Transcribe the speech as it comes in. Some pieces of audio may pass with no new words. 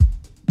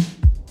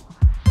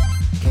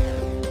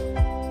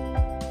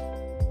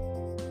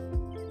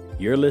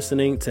You're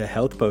listening to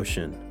Health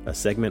Potion, a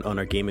segment on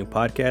our gaming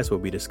podcast where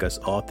we discuss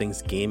all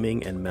things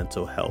gaming and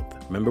mental health.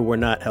 Remember, we're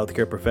not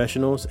healthcare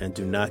professionals and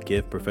do not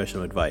give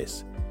professional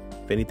advice.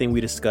 If anything we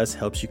discuss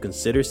helps you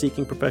consider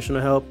seeking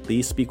professional help,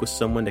 please speak with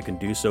someone that can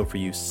do so for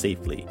you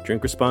safely.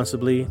 Drink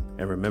responsibly,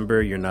 and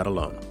remember, you're not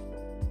alone.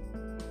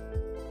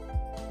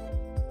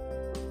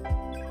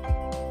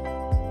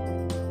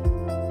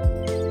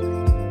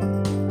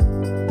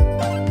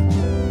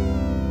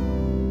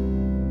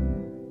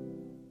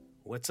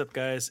 What's up,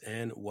 guys,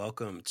 and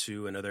welcome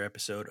to another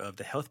episode of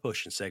the Health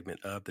Potion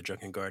segment of the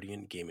Drunken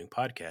Guardian Gaming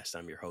Podcast.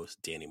 I'm your host,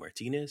 Danny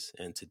Martinez,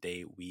 and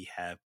today we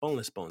have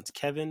Boneless Bones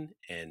Kevin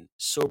and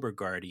Sober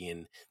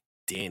Guardian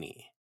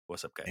Danny.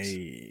 What's up, guys?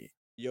 Hey,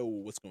 yo,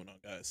 what's going on,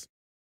 guys?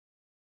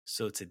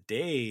 So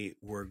today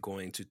we're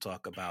going to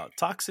talk about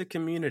toxic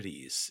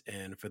communities,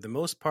 and for the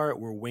most part,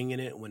 we're winging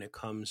it when it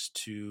comes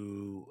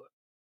to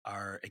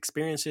our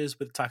experiences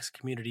with toxic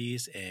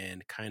communities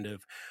and kind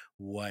of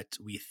what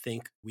we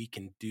think we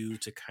can do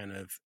to kind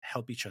of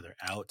help each other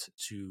out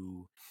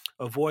to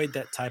avoid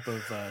that type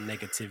of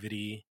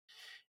negativity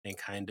and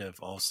kind of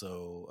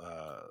also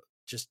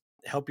just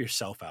help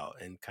yourself out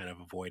and kind of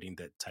avoiding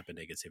that type of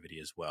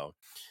negativity as well.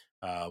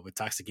 With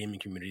toxic gaming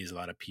communities, a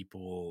lot of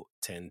people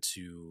tend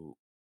to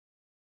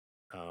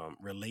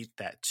relate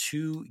that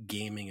to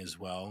gaming as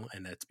well,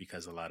 and that's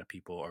because a lot of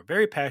people are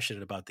very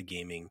passionate about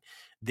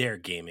their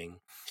gaming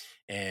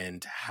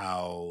and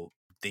how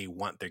they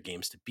want their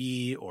games to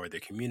be or their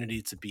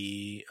community to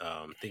be,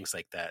 things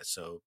like that.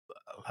 So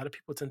a lot of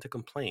people tend to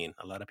complain.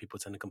 A lot of people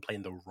tend to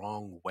complain the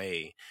wrong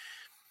way.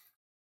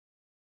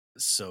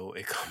 So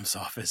it comes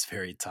off as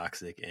very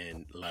toxic,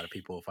 and a lot of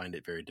people find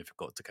it very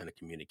difficult to kind of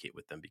communicate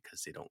with them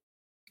because they don't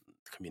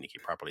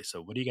communicate properly. So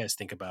what do you guys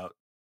think about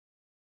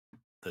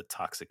the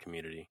toxic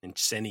community in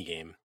just any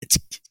game? It's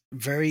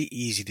very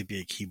easy to be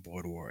a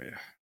keyboard warrior.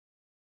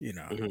 You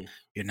know,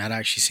 You're not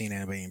actually seeing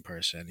anybody in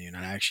person. You're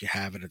not actually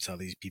having to tell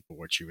these people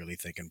what you really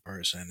think in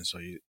person. So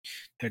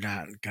they're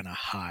not going to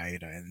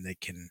hide, and they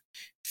can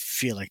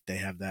feel like they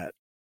have that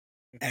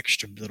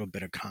extra little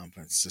bit of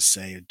confidence to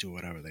say or do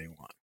whatever they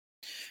want.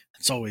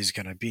 It's always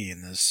going to be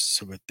in this,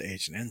 so with the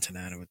age of the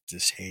internet, with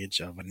this age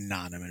of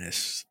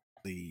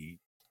anonymously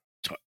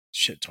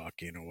shit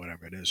talking or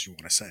whatever it is you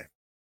want to say.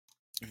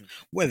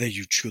 Whether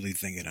you truly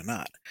think it or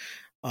not.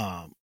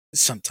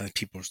 Sometimes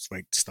people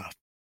write stuff,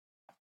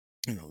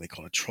 they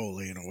call it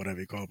trolling or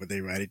whatever you call it, but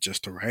they write it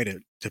just to write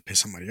it to piss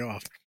somebody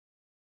off.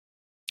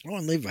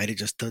 Or they write it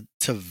just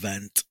to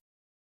vent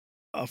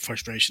a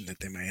frustration that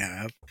they may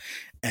have,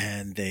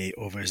 and they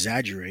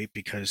over-exaggerate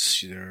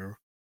because they're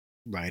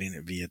writing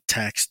it via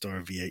text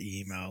or via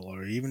email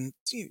or even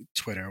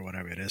Twitter or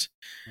whatever it is.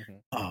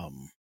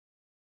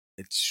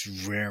 It's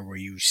rare where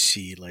you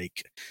see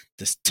like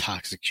this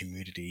toxic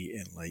community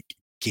in like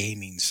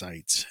gaming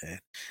sites and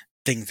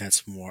things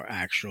that's more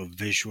actual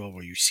visual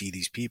where you see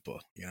these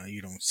people.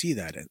 You don't see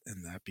that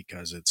in that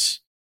because it's,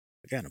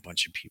 again, a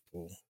bunch of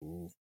people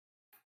who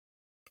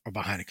are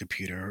behind a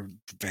computer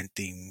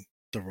venting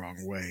the wrong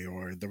way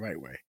or the right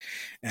way.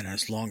 And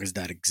as long as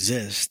that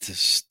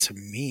exists, to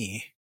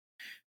me,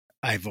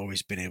 I've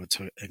always been able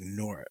to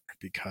ignore it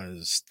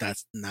because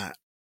that's not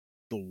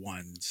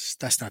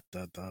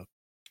the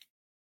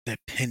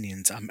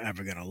opinions I'm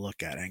ever going to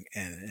look at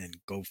and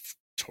go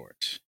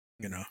towards,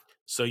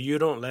 So you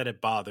don't let it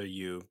bother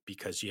you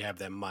because you have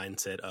that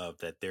mindset of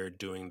that they're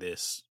doing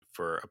this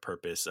for a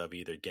purpose of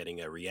either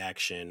getting a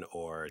reaction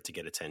or to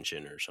get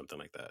attention or something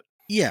like that.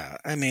 Yeah,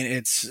 I mean,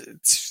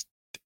 it's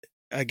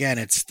again,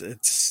 it's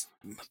as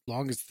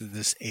long as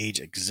this age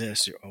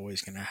exists, you're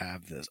always going to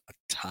have a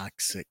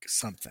toxic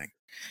something,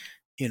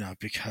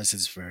 because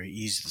it's very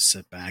easy to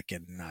sit back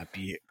and not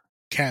be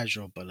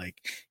casual, but like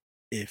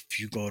if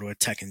you go to a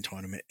Tekken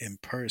tournament in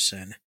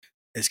person,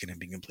 it's going to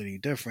be completely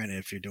different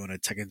if you're doing a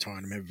Tekken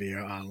tournament via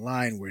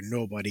online where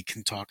nobody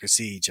can talk or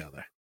see each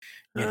other.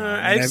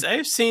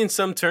 I've seen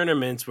some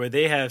tournaments where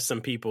they have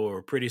some people who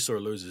are pretty sore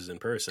losers in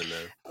person,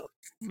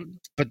 though.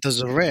 But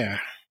those are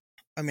rare.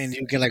 I mean,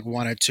 you get like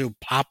one or two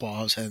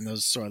pop-offs, and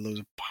those sort of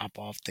loser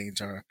pop-off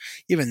things are,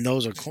 even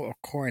those are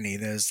corny.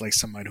 There's like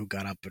somebody who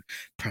got up and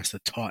pressed the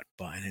taunt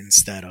button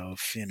instead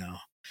of,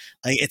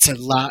 like it's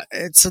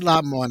a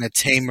lot more on a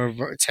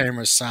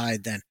tamer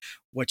side than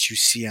what you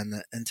see on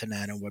the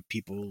internet and what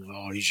people,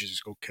 you should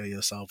just go kill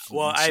yourself.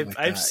 Well,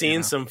 I've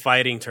seen some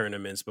fighting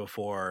tournaments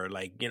before,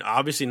 like,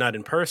 obviously not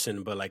in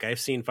person, but like I've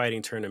seen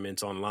fighting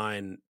tournaments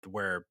online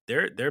where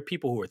there are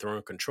people who are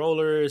throwing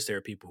controllers, there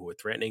are people who are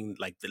threatening,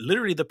 like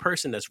literally the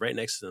person that's right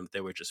next to them,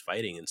 they were just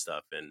fighting and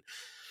stuff, and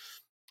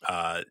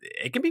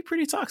it can be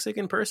pretty toxic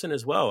in person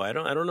as well. I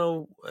don't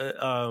know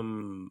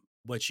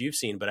what you've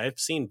seen, but I've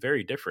seen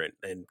very different.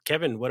 And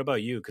Kevin, what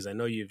about you? Because I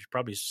know you've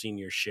probably seen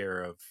your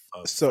share of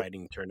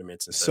fighting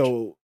tournaments and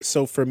such.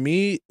 So for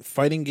me,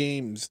 fighting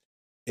games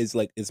is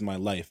my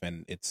life,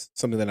 and it's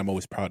something that I'm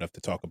always proud of to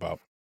talk about.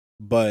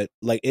 But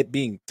like it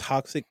being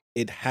toxic,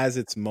 it has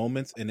its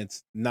moments, and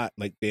it's not,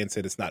 like Dan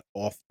said, it's not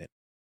often,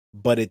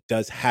 but it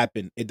does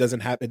happen. It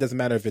doesn't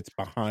matter if it's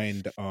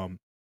behind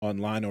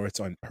online or it's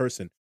on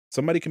person.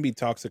 somebody can be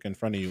toxic in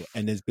front of you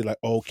and just be like,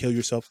 "Oh, kill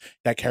yourself.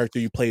 That character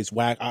you play is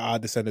whack.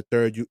 This and the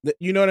third."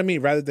 You know what I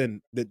mean? Rather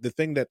than the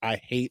thing that I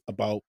hate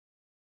about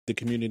the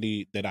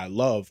community that I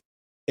love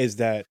is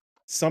that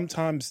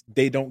sometimes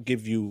they don't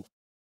give you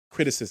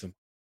criticism.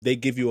 They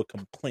give you a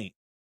complaint.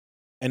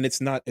 And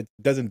it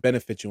doesn't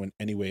benefit you in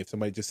any way if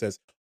somebody just says,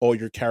 "Oh,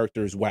 your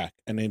character is whack."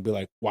 And then be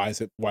like, why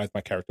is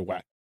my character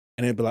whack?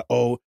 And then be like,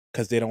 "Oh,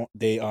 because they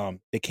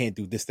can't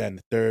do this, that, and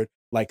the third,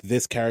 like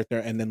this character,"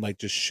 and then like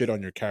just shit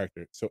on your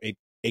character. So it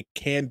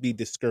can be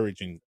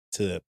discouraging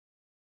to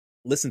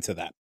listen to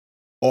that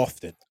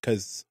often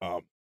because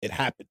it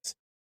happens.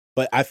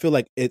 But I feel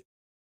like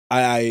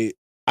I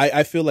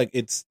I feel like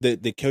it's the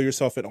kill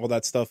yourself and all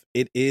that stuff.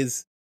 It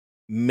is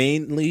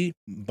mainly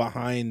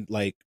behind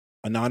like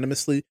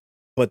anonymously,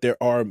 but there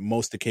are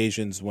most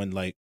occasions when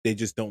like they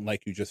just don't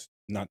like you, just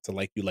not to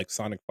like you. Like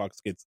Sonic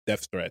Fox gets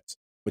death threats,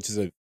 which is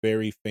a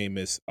very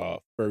famous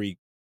furry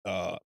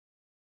uh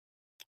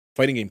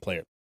fighting game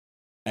player,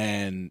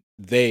 and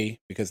they,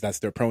 because that's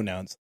their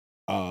pronouns,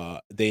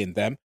 they and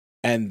them,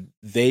 and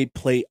they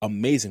play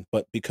amazing,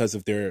 but because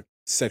of their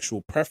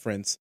sexual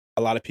preference,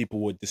 a lot of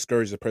people would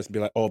discourage the person, be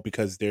like, "Oh,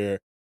 because they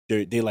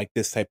like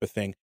this type of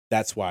thing,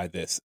 that's why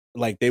this."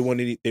 Like they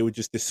would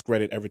just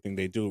discredit everything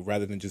they do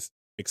rather than just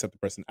accept the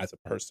person as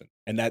a person,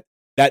 and that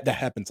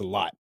happens a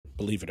lot,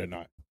 believe it or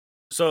not.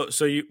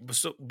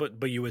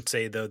 But you would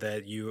say though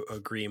that you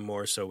agree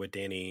more so with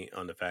Danny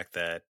on the fact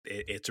that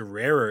it's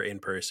rarer in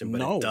person,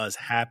 but it No, does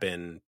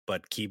happen.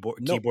 But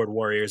no, keyboard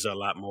warriors are a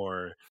lot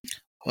more.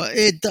 Well,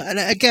 and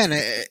again,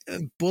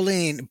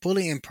 bullying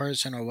in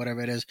person or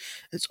whatever it is,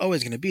 it's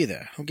always going to be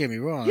there. Don't get me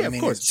wrong. yeah, I of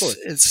mean, course, of it's course.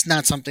 it's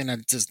not something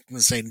that just,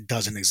 let's say,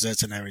 doesn't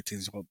exist and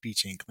everything's all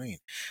peachy and clean.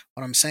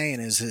 What I'm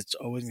saying is, it's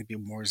always going to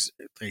be more,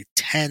 like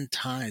 10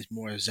 times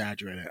more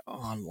exaggerated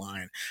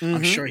online.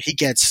 I'm Mm-hmm. sure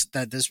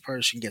this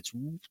person gets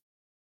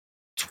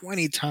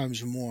 20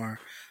 times more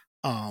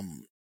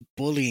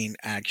bullying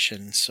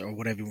actions or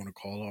whatever you want to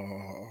call it,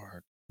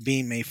 or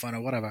being made fun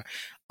of, whatever,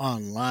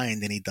 online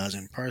than he does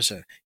in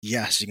person.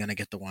 Yes, you're gonna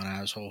get the one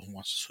asshole who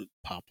wants to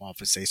pop off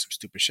and say some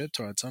stupid shit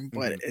towards him,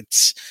 but Mm-hmm.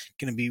 it's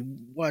gonna be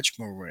much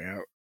more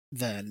rare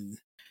than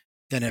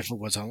if it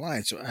was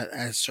online. So at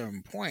a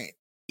certain point,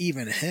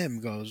 even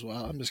him goes,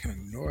 "Well, I'm just gonna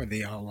ignore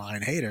the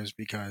online haters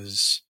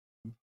because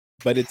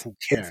But who it's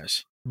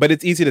cares?" but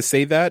it's easy to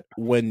say that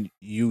when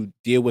you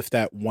deal with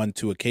that 1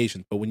 2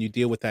 occasions, but when you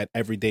deal with that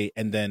every day,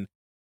 and then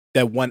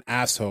that one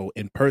asshole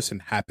in person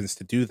happens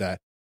to do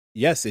that,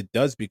 yes, it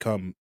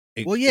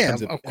Well, yeah,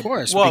 becomes of it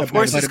course, Well, of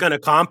course, becomes it's going to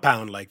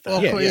compound like well,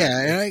 of that. yeah, course, yeah,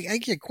 yeah, yeah.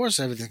 and of course,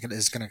 everything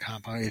is going to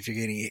compound if you're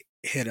getting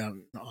hit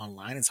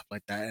online and stuff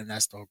like that. And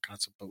that's the whole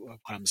concept of what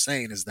I'm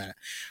saying is that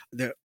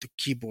the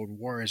keyboard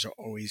warriors are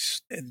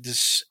always in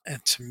this.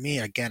 And to me,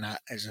 again,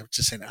 as I'm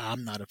just saying,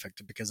 I'm not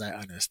affected because I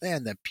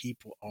understand that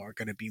people are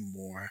going to be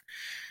more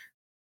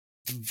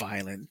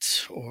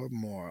violent or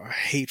more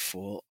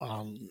hateful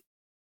on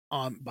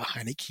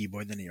behind a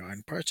keyboard than they are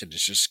in person.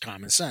 It's just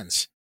common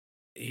sense.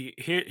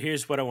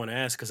 Here's what I want to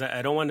ask, because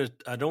I don't want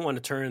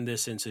to turn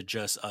this into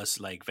just us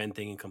like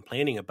venting and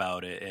complaining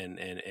about it,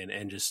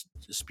 and just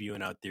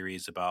spewing out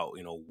theories about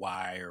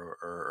why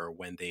or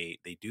when they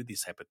do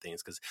these type of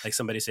things, because like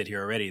somebody said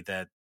here already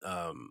that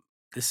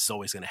this is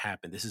always going to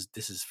happen.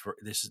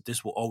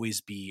 This will always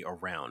be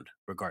around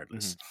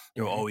Hmm. regardless.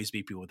 There will Hmm. always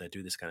be people that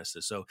do this kind of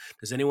stuff. So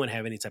does anyone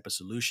have any type of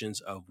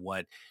solutions of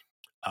what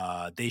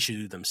they should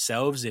do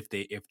themselves if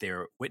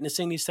they're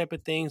witnessing these type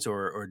of things,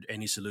 or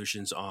any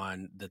solutions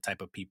on the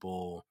type of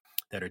people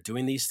that are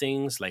doing these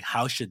things? Like,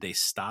 how should they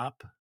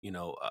stop?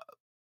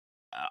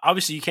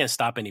 Obviously, you can't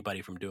stop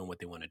anybody from doing what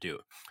they want to do.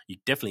 You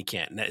definitely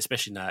can't,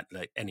 especially not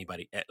like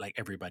anybody, like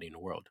everybody in the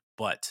world.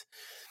 But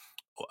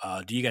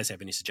do you guys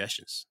have any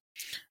suggestions?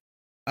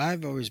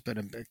 I've always been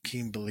a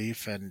keen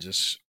belief in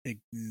just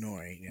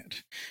ignoring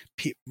it.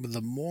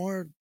 The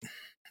more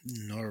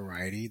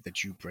notoriety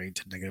that you bring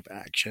to negative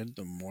action,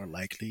 the more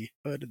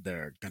likelihood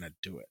they're gonna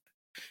do it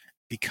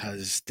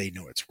because they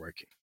know it's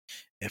working.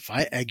 If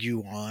I egg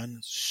you on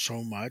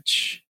so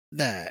much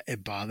that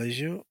it bothers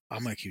you,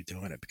 I'm gonna keep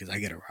doing it because I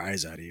get a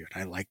rise out of you,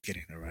 and I like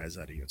getting a rise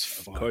out of you. It's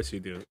Of fun, course you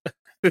do.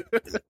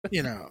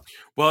 you know.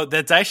 Well,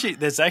 that's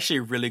actually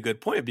a really good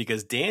point,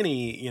 because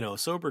Danny,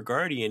 sober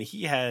guardian,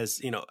 he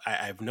has,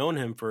 I've known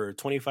him for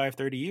 25,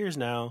 30 years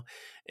now,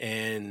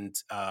 and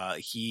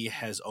he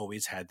has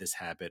always had this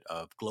habit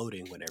of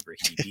gloating whenever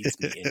he beats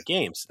me in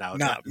games. Now,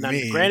 now, Not now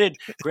me. granted,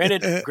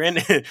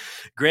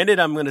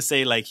 I'm gonna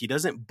say, like, he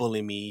doesn't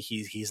bully me.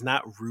 He's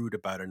not rude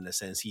about it in a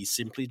sense. He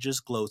simply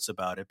just gloats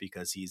about it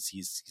because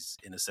he's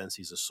in a sense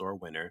he's a sore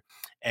winner.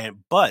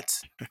 But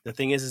the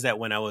thing is that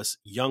when I was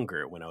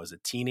younger, when I was a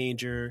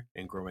teenager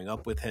and growing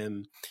up with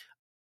him,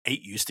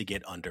 it used to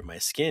get under my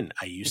skin.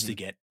 I used to Hmm.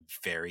 get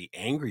very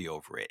angry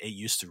over it. It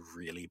used to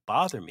really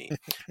bother me.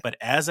 But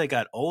as I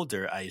got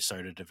older, I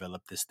started to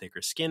develop this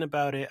thicker skin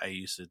about it. I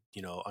used to,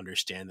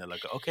 understand that,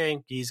 like,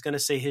 okay, he's going to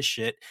say his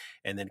shit,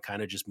 and then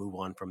kind of just move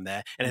on from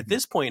that. And at Hmm.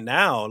 this point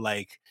now,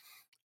 like,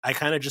 I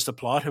kind of just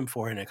applaud him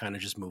for it and I kind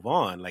of just move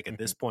on. Like at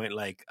Mm-hmm. this point,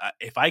 like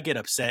if I get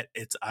upset,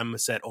 I'm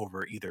upset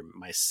over either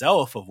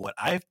myself of what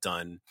I've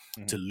done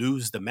Mm-hmm. to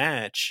lose the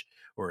match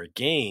or a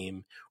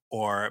game,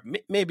 or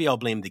maybe I'll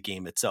blame the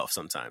game itself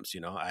sometimes.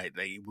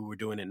 We were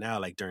doing it now,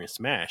 like during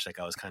Smash,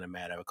 like I was kind of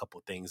mad at a couple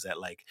of things that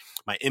like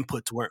my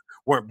inputs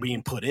weren't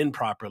being put in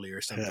properly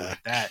or something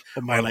like that,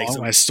 Or or like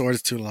my sword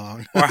is too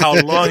long, or how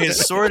long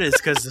his sword is,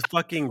 because the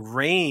fucking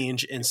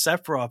range in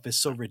Sephiroth is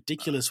so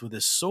ridiculous with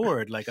his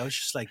sword. Like I was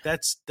just like,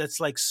 that's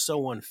like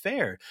so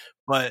unfair.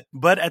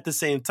 But at the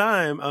same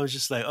time, I was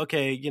just like,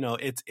 okay,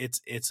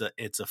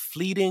 it's a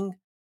fleeting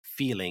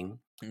feeling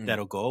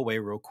that'll go away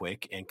real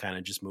quick and kind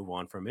of just move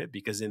on from it,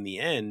 because in the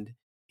end,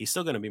 he's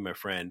still gonna be my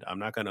friend. I'm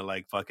not gonna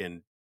like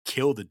fucking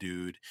kill the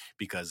dude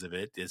because of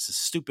it. It's the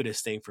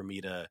stupidest thing for me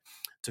to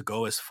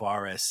go as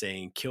far as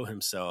saying kill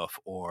himself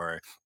or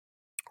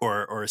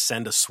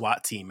send a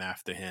SWAT team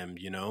after him,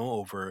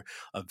 over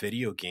a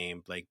video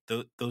game. Like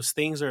those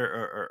things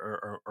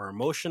are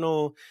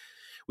emotional.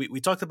 We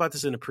talked about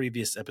this in a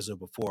previous episode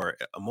before.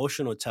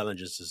 Emotional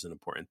intelligence is an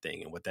important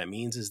thing. And what that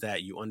means is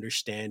that you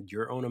understand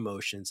your own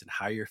emotions and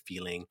how you're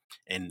feeling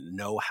and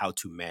know how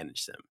to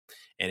manage them.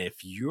 And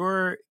if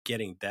you're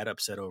getting that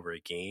upset over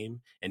a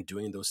game and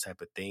doing those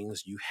type of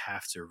things, you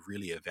have to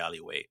really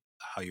evaluate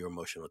how your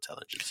emotional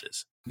intelligence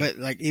is. But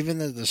like even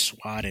the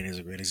swatting is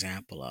a great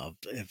example of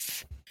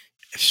if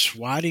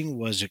swatting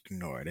was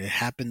ignored, it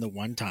happened the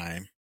one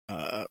time.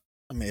 I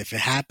mean, if it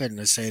happened,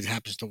 let's say it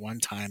happens the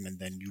one time, and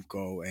then you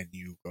go.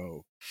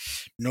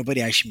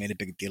 Nobody actually made a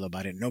big deal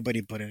about it.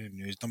 Nobody put it in the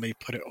news. Nobody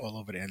put it all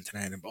over the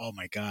internet. And oh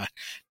my god,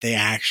 they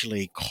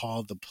actually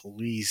called the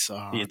police.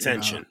 The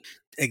attention.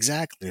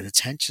 Exactly, the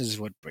attention is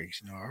what brings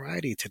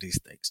notoriety to these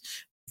things.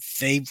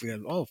 They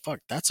realize, oh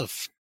fuck,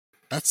 that's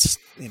that's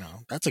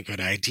a good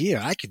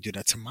idea. I could do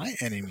that to my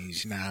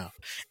enemies now,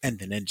 and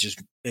then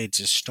it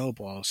just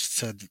snowballs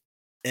to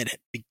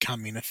it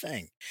becoming a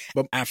thing.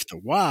 But after a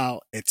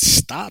while, it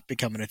stopped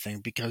becoming a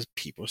thing because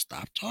people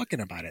stopped talking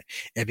about it.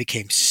 It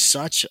became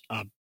such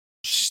a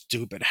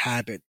stupid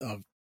habit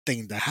of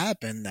thing to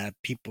happen that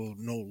people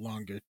no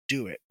longer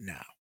do it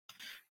now.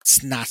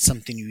 It's not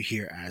something you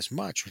hear as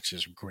much, which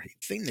is a great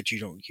thing that you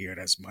don't hear it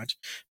as much,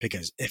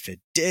 because if it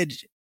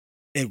did,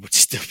 it would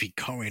still be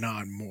going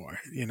on more,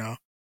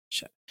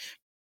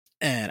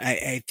 And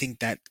I think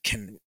that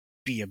can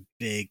be a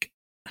big,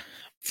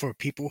 for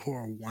people who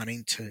are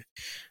wanting to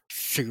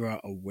figure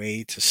out a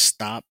way to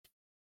stop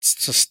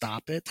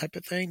it type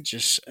of thing,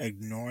 just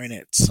ignoring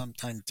it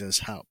sometimes does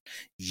help.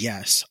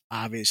 Yes,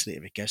 obviously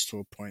if it gets to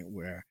a point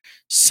where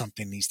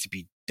something needs to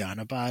be done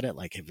about it,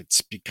 like if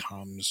it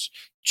becomes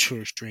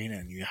too extreme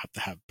and you have to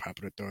have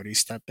proper authorities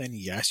step in,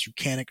 yes, you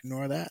can't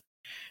ignore that.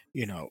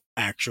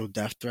 Actual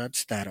death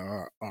threats that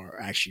are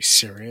actually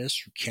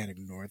serious, you can't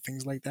ignore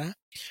things like that.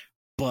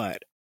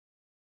 But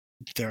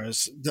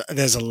there's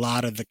a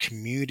lot of the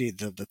community,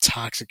 the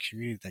toxic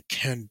community, that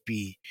can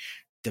be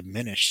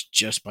diminished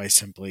just by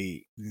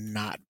simply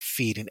not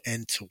feeding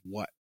into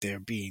what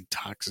they're being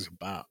toxic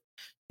about.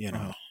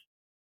 Yeah.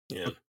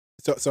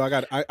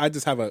 So I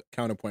just have a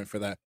counterpoint for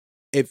that.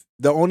 If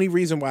the only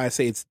reason why I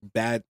say it's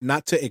bad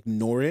not to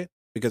ignore it,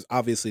 because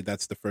obviously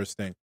that's the first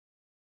thing.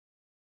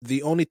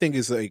 The only thing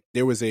is, like,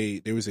 there was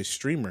a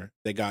streamer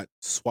that got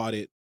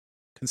swatted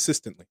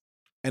consistently.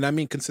 And I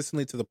mean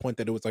consistently to the point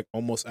that it was like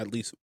almost at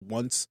least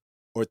once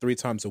or 3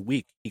 times a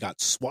week he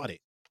got swatted.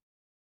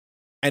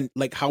 And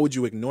like, how would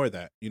you ignore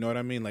that? You know what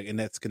I mean? Like, and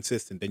that's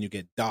consistent. Then you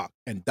get docked,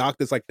 and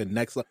docked is like the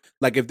next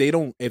like if they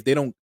don't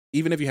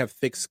even if you have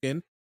thick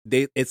skin,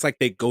 it's like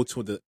they go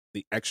to the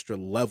extra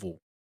level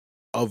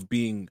of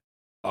being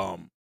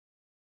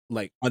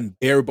like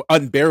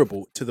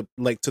unbearable to the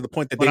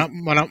point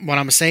that what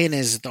I'm saying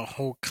is that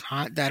whole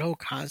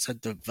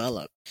concept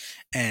developed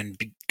and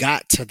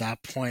got to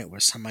that point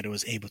where somebody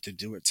was able to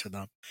do it to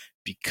them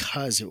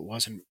because it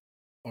wasn't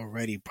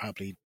already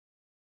probably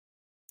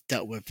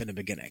dealt with in the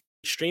beginning.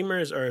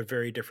 Streamers are a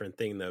very different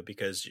thing though,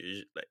 because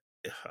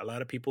a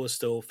lot of people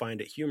still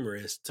find it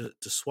humorous to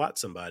swat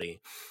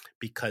somebody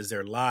because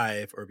they're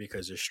live or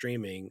because they're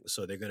streaming.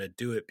 So they're going to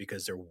do it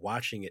because they're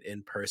watching it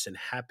in person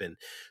happen.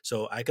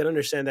 So I can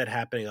understand that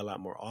happening a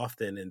lot more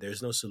often. And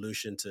there's no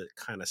solution to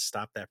kind of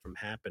stop that from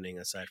happening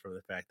aside from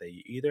the fact that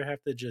you either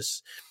have to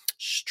just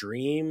stop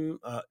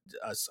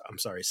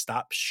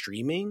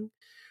streaming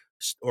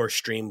or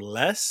stream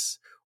less,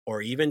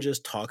 or even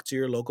just talk to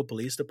your local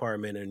police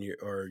department and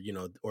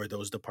or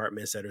those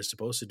departments that are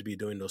supposed to be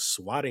doing those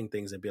swatting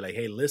things and be like,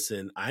 hey,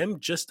 listen, I'm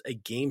just a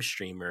game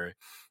streamer.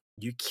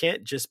 You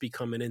can't just be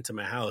coming into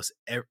my house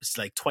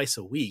like twice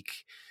a week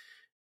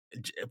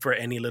for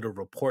any little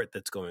report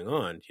that's going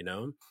on.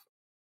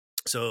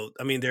 So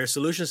I mean, there are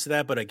solutions to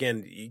that, but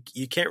again,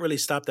 you can't really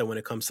stop that when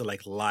it comes to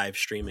like live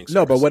streaming services.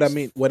 No, but what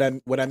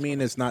I mean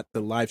is not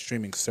the live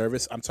streaming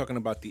service. I'm talking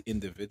about the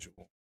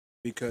individual,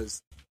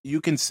 because you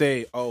can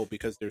say, oh,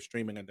 because they're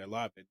streaming and they're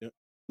live.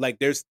 Like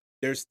there's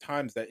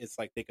times that it's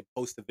like they could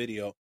post a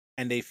video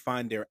and they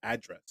find their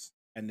address,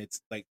 and it's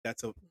like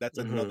that's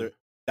another.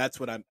 That's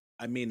what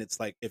I mean. It's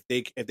like if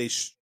they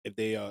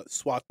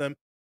swat them,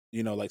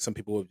 like some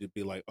people would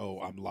be like, "Oh,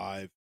 I'm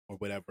live" or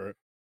whatever.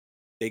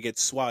 They get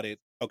swatted.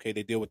 Okay,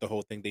 they deal with the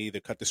whole thing. They either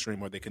cut the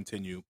stream or they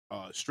continue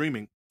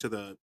streaming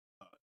to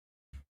uh,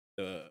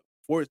 the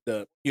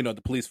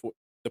police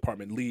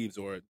department leaves,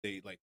 or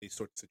they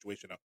sort the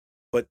situation out.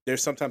 But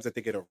there's sometimes that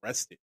they get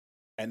arrested,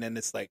 and then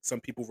it's like some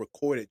people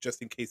record it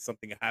just in case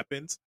something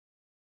happens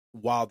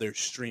while they're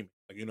streaming.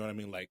 Like, you know what I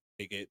mean? Like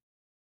they get,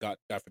 God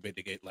forbid,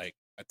 they get like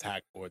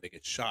attacked or they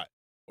get shot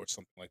or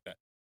something like that.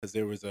 Because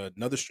there was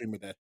another streamer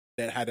that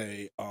had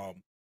an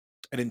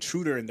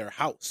intruder in their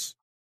house,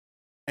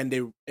 and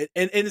and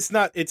it's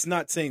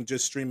not saying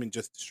just streaming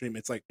just to stream.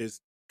 It's like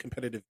there's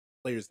competitive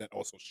players that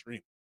also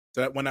stream.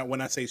 So that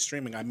when I say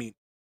streaming, I mean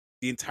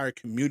the entire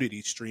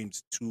community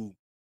streams to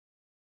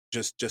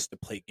just to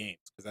play games,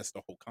 because that's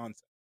the whole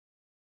concept.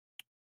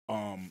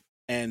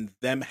 And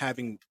them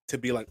having to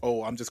be like,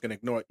 oh, I'm just gonna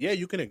ignore it. Yeah,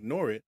 you can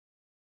ignore it.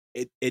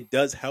 It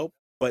does help,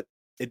 but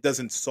it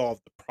doesn't solve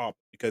the problem,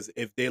 because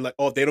if they like,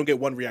 oh, if they don't get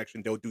one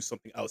reaction, they'll do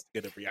something else to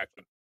get a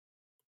reaction.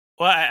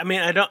 Well, I mean,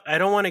 I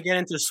don't want to get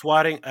into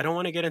swatting. I don't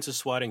want to get into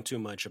swatting too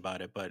much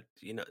about it, but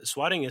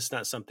swatting is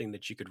not something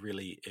that you could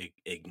really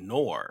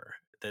ignore.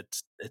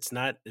 It's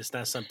not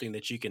something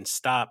that you can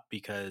stop,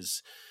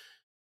 because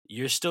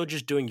you're still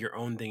just doing your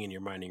own thing and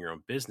you're minding your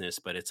own business.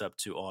 But it's up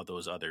to all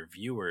those other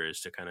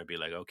viewers to kind of be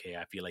like, okay,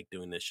 I feel like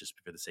doing this just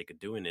for the sake of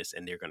doing this,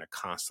 and they're going to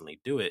constantly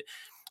do it.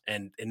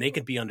 And they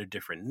could be under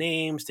different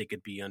names, they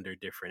could be under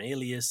different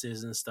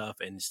aliases and stuff,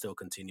 and still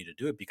continue to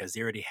do it because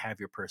they already have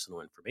your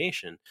personal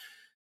information.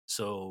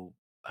 So,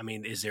 I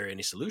mean, is there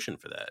any solution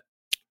for that?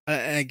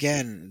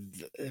 Again,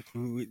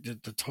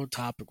 the whole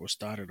topic was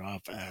started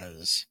off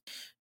as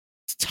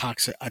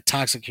a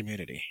toxic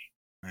community,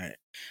 right?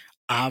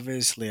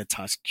 Obviously, a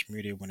toxic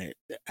community, when it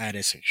at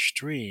its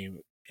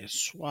extreme, is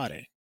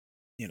swatting.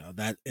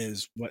 That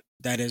is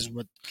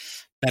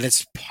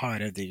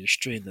part of the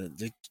extreme.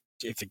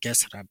 If it gets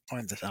to that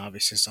point, that's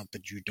obviously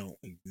something you don't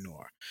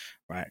ignore,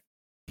 right?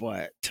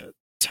 But to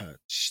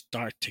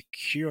start to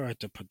cure,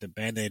 to put the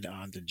band-aid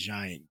on the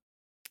giant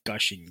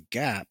gushing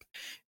gap,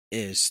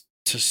 is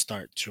to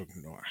start to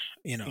ignore.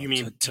 You To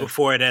mean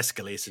before it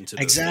escalates into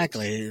those things?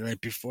 exactly,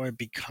 like before it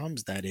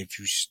becomes that, if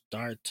you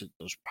start to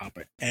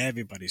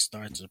everybody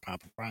starts the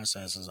proper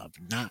processes of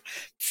not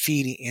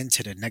feeding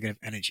into the negative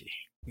energy.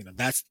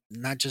 That's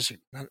not just,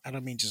 not, I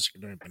don't mean just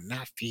ignoring, but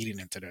not feeding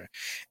into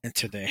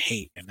their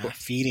hate, and not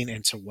feeding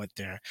into what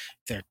they're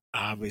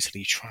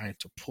obviously trying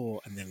to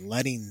pull, and then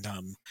letting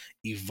them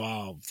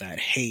evolve that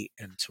hate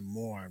into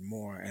more and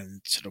more,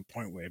 and to the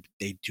point where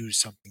they do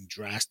something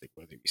drastic,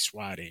 whether it be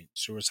swatting,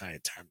 suicide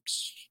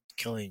attempts,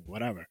 killing,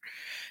 whatever.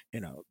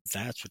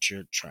 That's what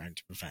you're trying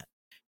to prevent.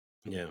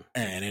 Yeah.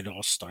 And it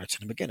all starts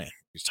in the beginning.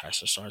 It has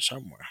to start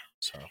somewhere.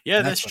 So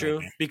Yeah, that's that's what I true.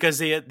 mean. Because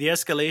the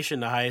escalation,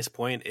 the highest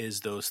point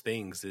is those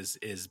things,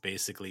 is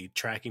basically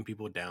tracking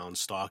people down,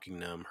 stalking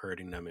them,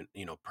 hurting them, and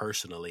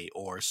personally,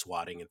 or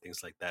swatting and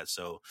things like that.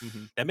 So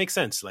Mm-hmm. that makes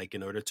sense. Like,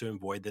 in order to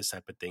avoid this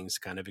type of things,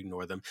 kind of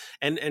ignore them.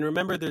 And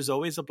remember, there's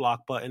always a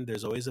block button.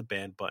 There's always a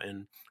ban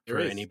button There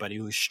for is. anybody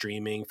who's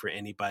streaming, for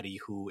anybody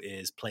who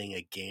is playing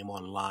a game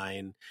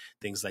online,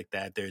 things like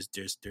that. There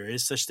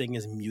is such thing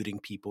as muting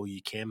people.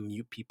 You can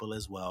mute people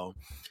as well.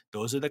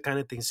 Those are the kind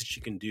of things that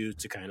you can do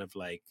to kind of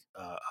like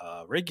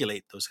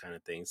regulate those kind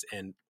of things.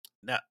 And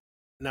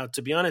now,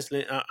 to be honest,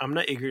 I'm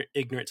not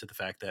ignorant to the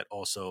fact that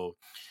also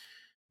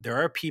there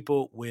are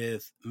people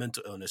with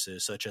mental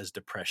illnesses such as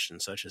depression,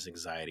 such as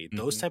anxiety,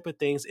 those Mm-hmm. type of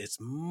things. It's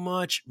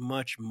much,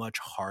 much, much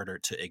harder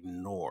to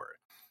ignore.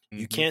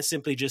 You Mm-hmm. can't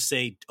simply just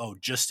say, oh,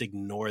 just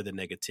ignore the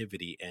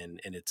negativity, and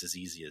it's as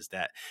easy as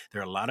that.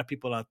 There are a lot of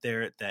people out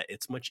there that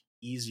it's much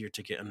easier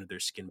to get under their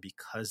skin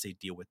because they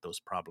deal with those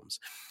problems.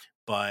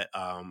 But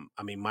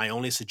I mean, my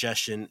only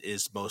suggestion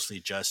is mostly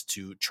just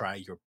to try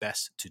your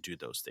best to do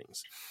those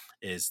things.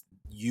 Is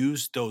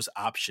use those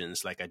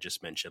options, like I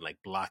just mentioned, like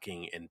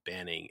blocking and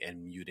banning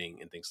and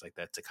muting and things like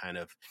that, to kind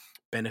of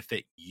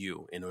benefit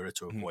you in order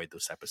to Mm-hmm. avoid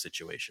those type of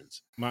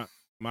situations.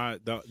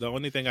 The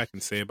only thing I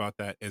can say about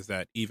that is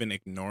that even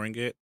ignoring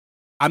it,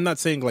 I'm not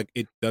saying like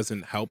it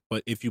doesn't help,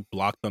 but if you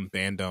block them,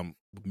 ban them,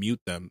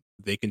 mute them,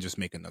 they can just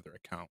make another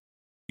account.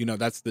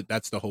 That's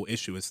the whole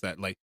issue, is that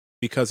like,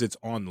 because it's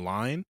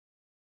online,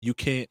 you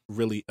can't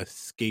really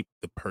escape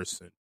the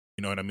person.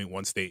 You know what I mean?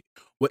 Once they,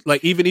 what,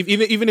 like, even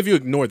if you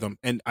ignore them,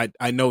 and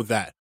I know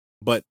that,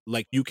 but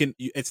like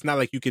it's not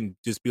like you can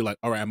just be like,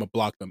 all right, I'm gonna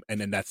block them,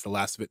 and then that's the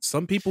last of it.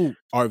 Some people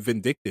are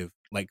vindictive,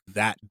 like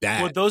that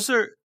Well, bad. those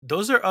are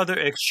other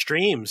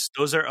extremes.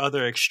 Those are other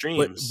But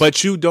extremes.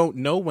 but you don't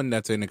know when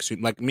that's an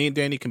extreme. Like me and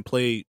Danny can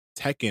play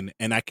Tekken,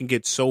 and I can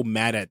get so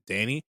mad at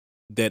Danny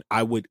that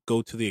I would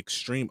go to the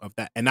extreme of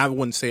that. And I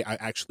wouldn't say I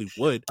actually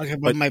would, Okay,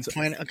 but but my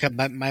point. Okay,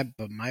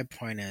 my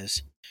point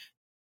is,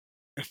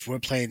 if we're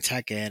playing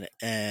Tekken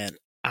and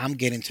I'm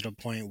getting to the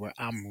point where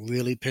I'm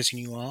really pissing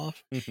you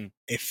off, mm-hmm,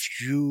 if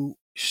you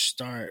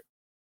start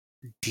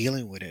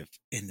dealing with it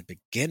in the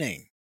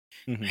beginning,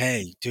 mm-hmm,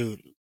 hey,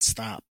 dude,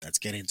 stop. That's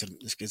getting to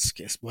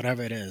it's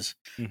whatever it is.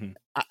 Mm-hmm.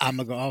 I'm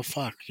gonna go, oh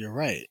fuck, you're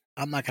right.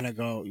 I'm not gonna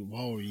go,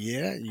 whoa,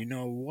 yeah, you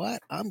know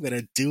what? I'm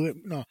gonna do it.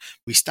 No,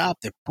 we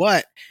stopped it.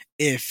 But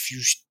if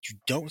you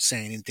don't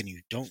say anything,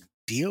 you don't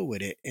deal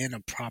with it in a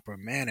proper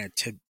manner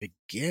to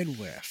begin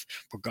with,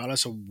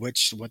 regardless of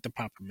what the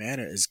proper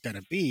manner is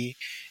gonna be.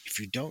 If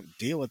you don't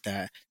deal with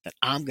that, then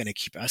I'm gonna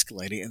keep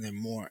escalating, and then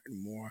more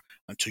and more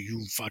until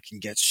you fucking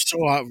get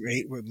so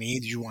outraged with me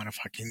that you want to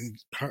fucking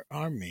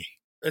harm me.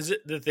 Is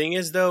it, the thing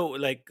is though,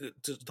 like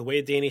the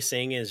way Danny's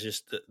saying it is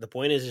just the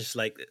point is just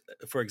like,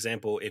 for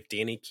example, if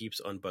Danny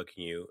keeps unbugging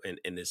you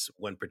in this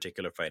one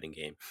particular fighting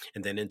game,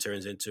 and then it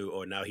turns into,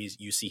 oh, now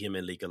you see him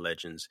in League of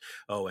Legends,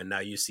 oh, and now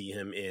you see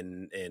him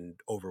in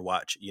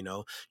Overwatch,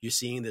 you're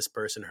seeing this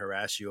person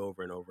harass you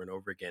over and over and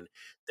over again.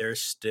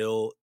 There's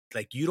still,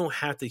 like, you don't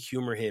have to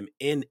humor him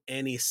in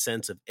any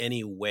sense of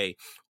any way.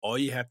 All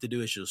you have to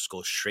do is just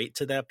go straight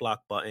to that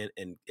block button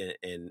and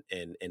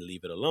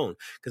leave it alone.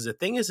 Because the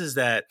thing is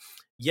that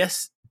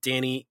yes,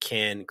 Danny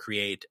can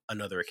create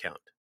another account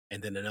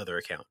and then another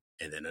account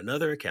and then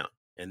another account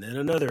and then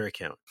another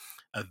account.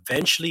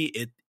 Eventually,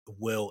 it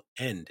will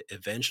end.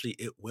 Eventually,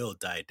 it will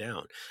die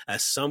down. At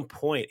some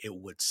point, it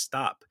would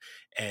stop.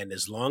 And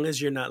as long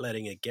as you're not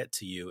letting it get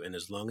to you, and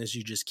as long as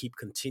you just keep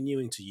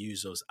continuing to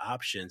use those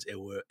options, it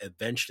will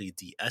eventually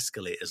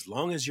de-escalate. As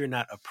long as you're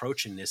not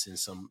approaching this in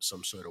some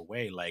sort of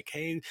way, like,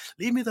 "Hey,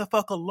 leave me the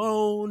fuck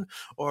alone,"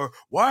 or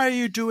 "Why are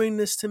you doing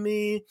this to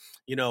me?"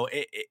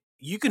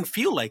 You can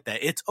feel like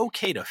that. It's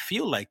okay to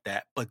feel like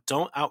that, but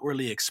don't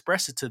outwardly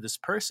express it to this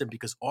person,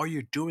 because all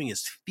you're doing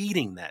is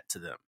feeding that to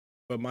them.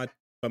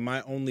 But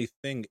my only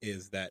thing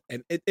is that,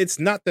 and it's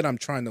not that I'm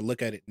trying to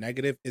look at it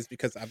negative, is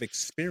because I've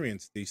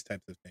experienced these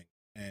types of things,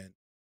 and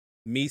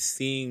me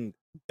seeing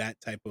that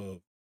type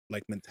of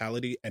like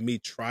mentality, and me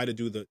try to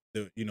do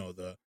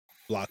the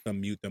block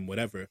them, mute them,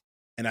 whatever,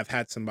 and I've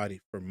had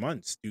somebody for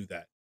months do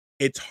that.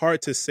 It's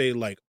hard to say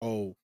like,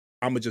 oh,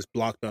 I'm gonna just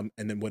block them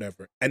and then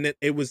whatever. And then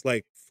it was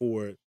like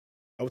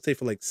I would say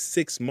for like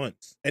 6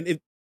 months,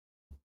 and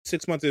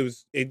 6 months,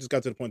 it just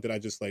got to the point that I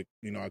just like,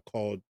 I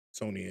called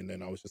Sony, and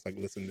then I was just like,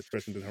 listen, this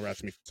person been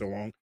harassing me for so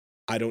long,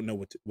 I don't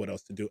know what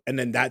else to do. And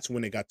then that's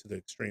when it got to the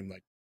extreme,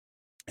 like,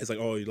 it's like,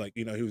 oh, like,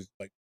 he was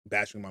like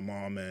bashing my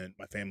mom and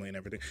my family and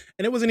everything,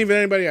 and it wasn't even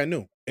anybody I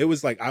knew. It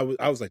was like I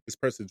was like, this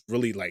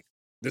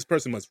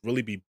person must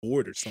really be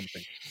bored or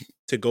something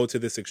to go to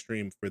this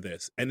extreme for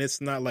this. And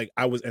it's not like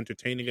I was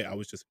entertaining it, I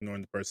was just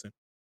ignoring the person.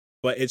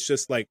 But it's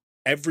just like,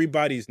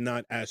 everybody's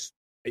not as,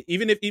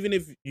 even if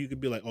you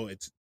could be like, oh,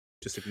 it's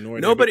just ignore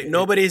it.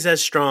 Nobody's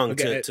as strong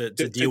to Okay, to, to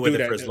to deal with do it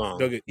that, for as long.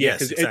 yeah,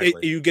 Yes, because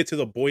exactly. you get to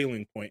the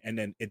boiling point, and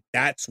then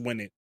that's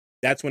when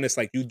it's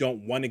like, you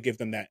don't want to give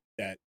them that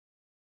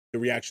the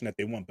reaction that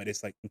they want, but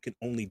it's like, you can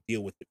only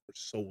deal with it for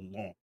so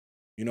long.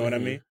 You know what I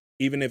Hmm. mean?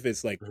 Even if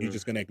it's like you're Hmm.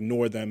 just gonna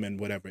ignore them and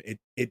whatever,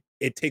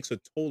 it takes a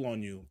toll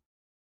on you,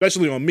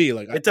 especially on me.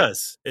 Like, It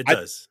does. It I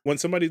does. when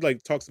somebody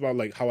like talks about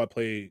like how I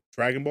play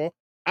Dragon Ball,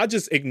 I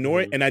just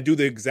ignore it, Hmm. and I do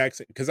the exact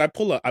same, because I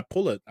pull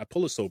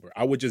a sober.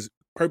 I would just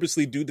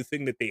purposely do the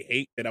thing that they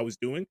hate that I was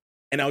doing,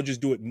 and I would just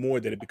do it more,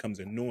 that it becomes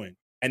annoying.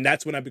 And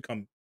that's when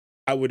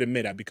I would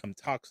admit I become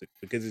toxic,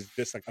 because it's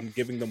just like, I'm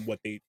giving them what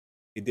they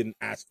didn't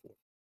ask for.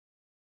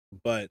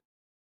 But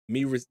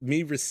me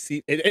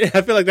receive, and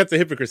I feel like that's a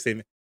hypocrite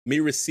statement. Me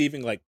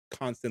receiving like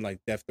constant like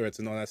death threats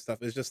and all that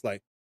stuff is just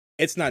like,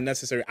 it's not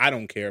necessary. I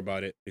don't care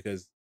about it,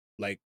 because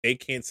like, they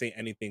can't say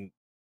anything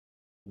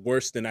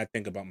worse than I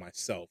think about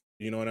myself.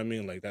 You know what I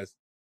mean? Like,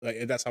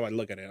 that's how I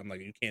look at it. I'm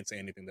like, you can't say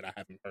anything that I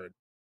haven't heard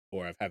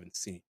or I haven't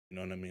seen. You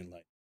know what I mean?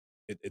 Like,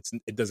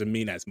 it doesn't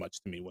mean as much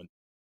to me when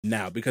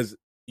now, because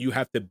you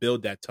have to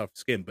build that tough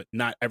skin, but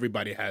not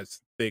everybody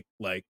has thick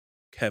like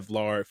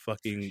Kevlar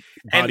fucking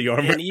and body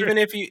armor. and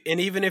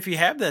even if you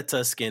have that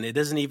tough skin, it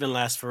doesn't even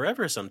last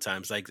forever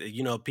sometimes. Like,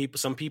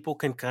 some people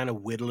can kind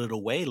of whittle it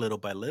away little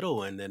by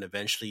little, and then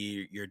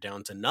eventually you're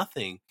down to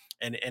nothing.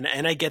 And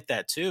I get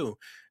that too.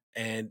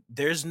 And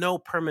there's no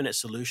permanent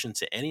solution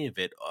to any of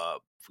it.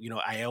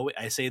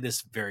 I say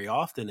this very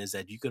often, is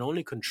that you can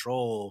only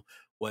control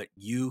what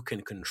you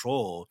can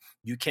control.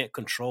 You can't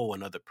control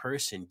another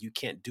person. You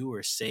can't do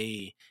or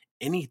say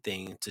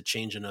anything to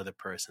change another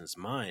person's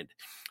mind.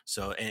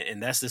 So,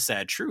 and that's the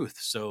sad truth.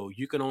 So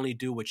you can only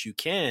do what you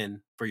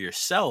can for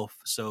yourself.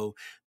 So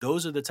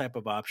those are the type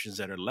of options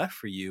that are left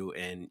for you,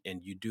 and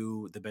you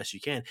do the best you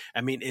can.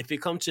 I mean, if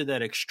it comes to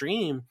that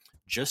extreme,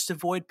 just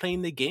avoid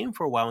playing the game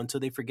for a while until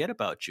they forget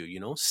about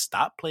you.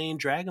 Stop playing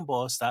Dragon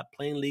Ball, stop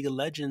playing League of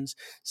Legends,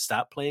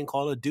 stop playing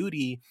Call of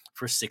Duty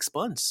for 6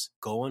 months.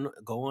 Go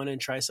on and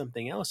try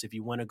something else. If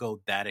you want to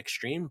go that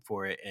extreme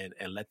for it, and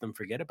let them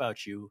forget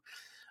about you,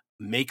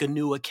 make a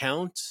new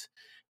account,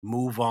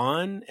 move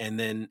on, and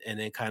then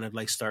kind of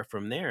like start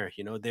from there.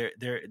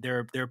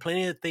 There are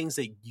plenty of things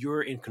that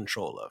you're in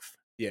control of.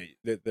 Yeah,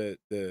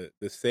 the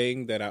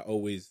saying that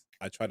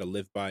I try to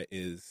live by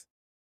is,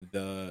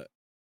 the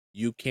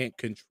you can't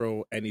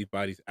control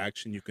anybody's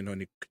action, you can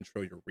only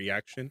control your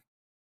reaction.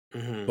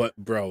 Mhm. But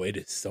bro, it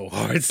is so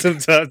hard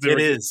sometimes to It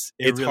rec is.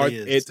 It really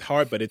is. it's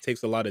hard, but it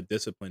takes a lot of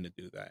discipline to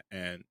do that,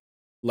 and,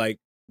 like,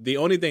 the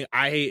only thing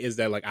I hate is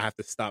that, like, I have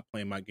to stop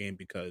playing my game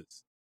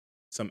because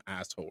some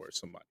asshole or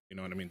somebody, you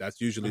know what I mean?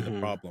 That's usually the Mhm.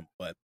 problem,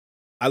 but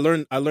I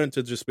learned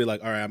to just be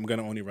like, "Alright, I'm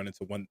gonna only run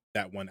into one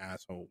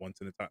asshole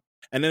once at a time."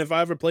 And then if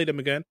I ever played him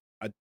again,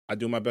 I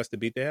do my best to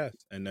beat their ass,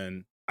 and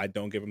then I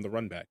don't give him the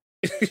run back.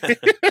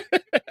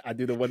 I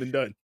do the one and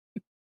done.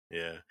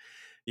 Yeah.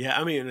 Yeah,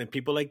 I mean,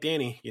 people like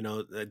Danny,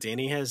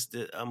 Danny has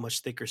a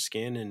much thicker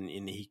skin, and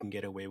he can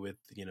get away with,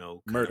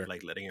 kind of Murder.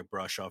 like letting it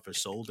brush off his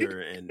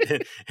shoulder, and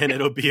and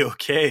it'll be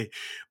okay.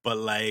 But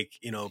like,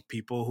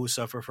 people who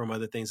suffer from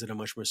other things that are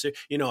much more serious,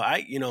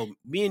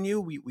 me and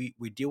you,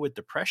 we deal with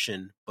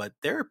depression, but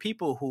there are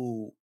people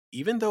who,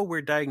 even though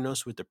we're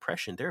diagnosed with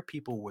depression, there are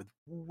people with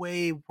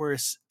way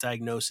worse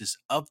diagnosis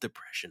of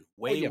depression,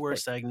 Oh, way yeah, of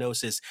worse course.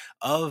 diagnosis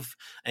of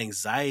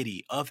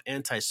anxiety, of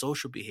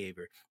antisocial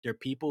behavior. There are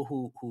people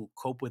who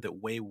cope with it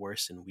way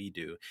worse than we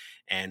do.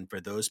 And for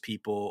those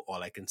people,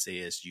 all I can say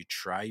is you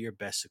try your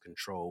best to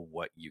control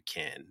what you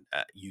can.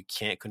 You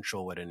can't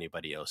control what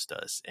anybody else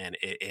does. And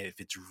if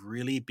it's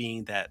really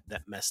being that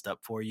messed up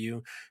for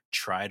you,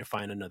 try to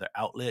find another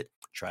outlet,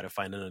 try to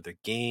find another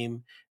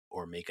game,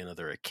 or make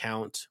another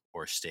account,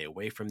 or stay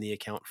away from the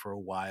account for a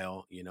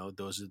while.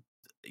 Those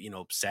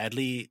are,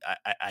 sadly,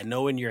 I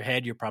know in your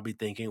head you're probably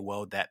thinking,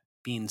 well, that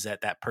means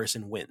that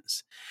person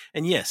wins.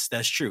 And yes,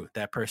 that's true.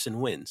 That person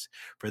wins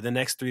for the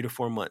next 3 to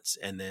 4 months.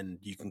 And then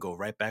you can go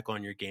right back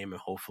on your game,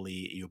 and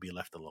hopefully you'll be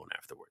left alone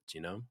afterwards.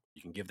 You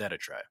can give that a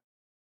try.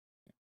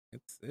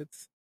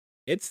 It's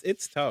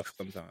it's tough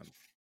sometimes,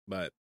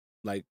 but,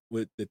 like,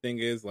 with the thing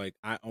is, like,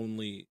 I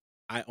only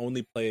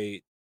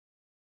play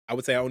I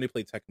would say I only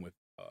play Tekken with,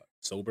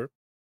 sober,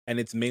 and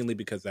it's mainly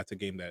because that's a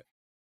game that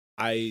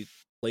I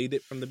played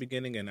it from the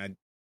beginning, and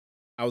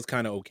I was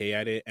kinda okay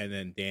at it, and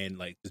then Dan,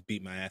 like, just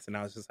beat my ass, and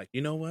I was just like,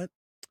 "You know what?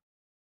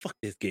 Fuck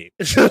this game."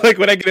 So, like,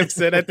 when I get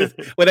upset, I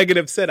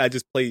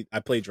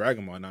play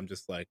Dragon Ball, and I'm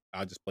just like,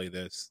 "I'll just play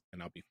this,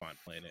 and I'll be fine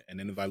playing it." And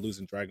then if I lose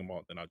in Dragon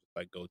Ball, then I'll just,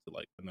 like, go to,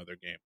 like, another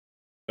game.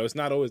 So it's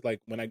not always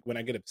like when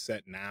I get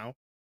upset now,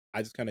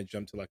 I just kind of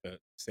jump to like a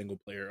single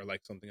player or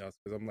like something else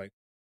because I'm like,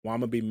 well,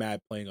 I'm gonna be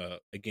mad playing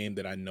a game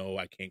that I know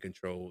I can't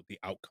control the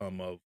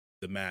outcome of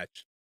the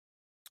match,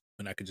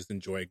 and I could just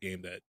enjoy a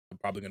game that I'm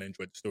probably gonna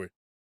enjoy the story.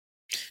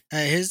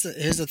 Here's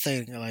the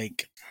thing.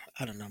 Like,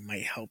 I don't know,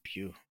 might help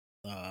you.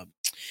 Uh,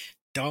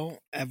 don't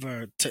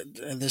ever.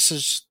 This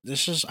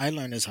is. I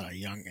learned this at a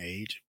young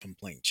age from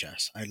playing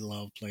chess. I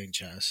love playing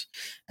chess,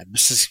 and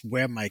this is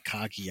where my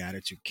cocky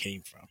attitude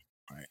came from.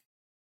 Right?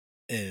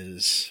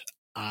 Is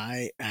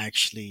I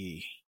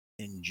actually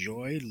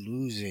enjoy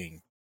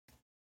losing.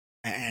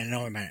 I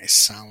know it might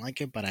sound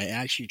like it, but I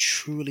actually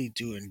truly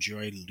do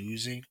enjoy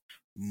losing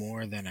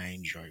more than I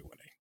enjoy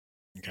winning.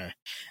 Okay.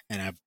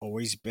 And I've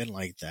always been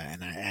like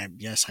that.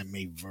 And yes, I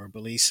may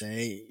verbally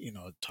say,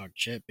 talk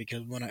shit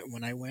because when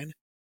I win,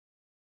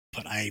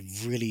 but I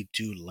really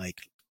do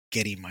like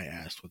getting my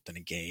ass within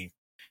a game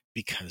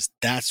because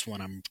that's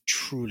when I'm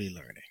truly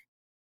learning.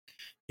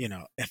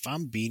 If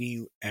I'm beating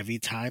you every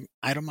time,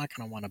 I'm not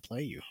gonna want to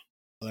play you.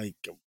 Like,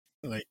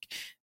 like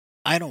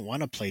I don't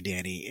want to play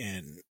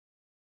Danny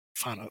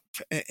Final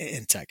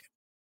in Tekken.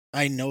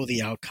 I know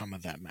the outcome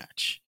of that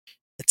match.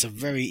 It's a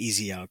very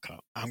easy outcome.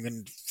 I'm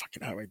gonna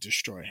fucking outright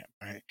destroy him,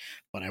 right?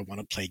 But I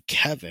want to play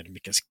Kevin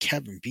because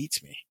Kevin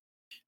beats me.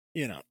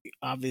 You know,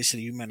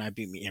 Obviously you might not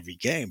beat me every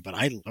game, but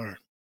I learn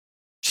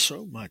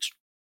so much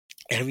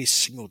every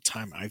single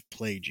time I've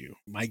played you.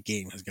 My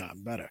game has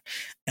gotten better,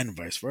 and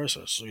vice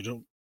versa. So you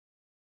don't,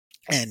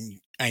 and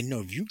I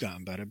know you've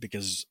gotten better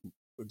because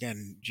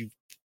again, you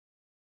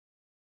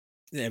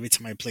every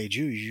time I played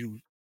you, you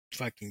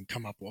fucking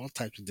come up with all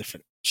types of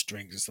different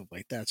strings and stuff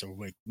like that. So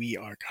like we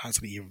are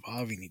constantly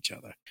evolving each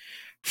other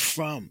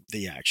from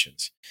the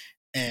actions.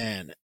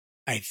 And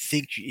I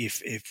think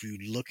if you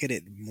look at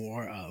it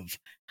more of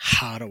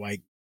how do I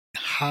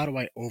how do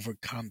I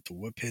overcome to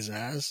whip his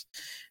ass,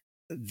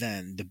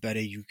 then the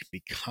better you can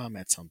become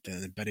at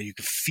something, the better you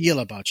can feel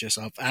about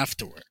yourself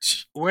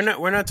afterwards. We're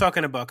not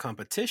talking about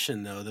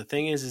competition though. The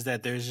thing is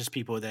that there's just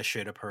people that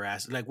straight up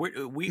harass. Like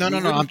No, no,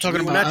 no. I'm we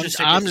talking were about. not I'm, just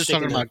I'm just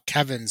talking sticking to. about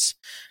Kevin's.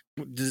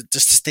 Just the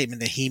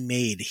statement that he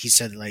made. He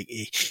said like,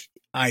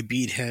 I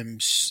beat him.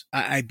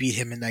 I beat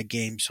him in that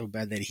game so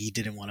bad that he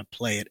didn't want to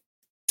play it.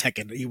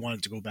 Tekken. He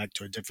wanted to go back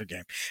to a different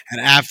game. And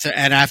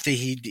after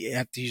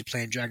he's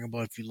playing Dragon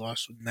Ball, if you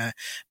lost in that,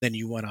 then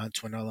you went on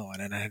to another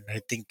one. And I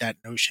think that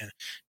notion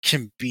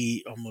can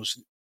be almost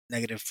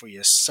negative for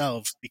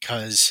yourself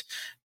because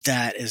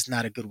that is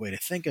not a good way to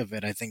think of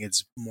it. I think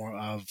it's more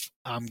of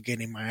I'm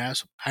getting my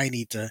ass. I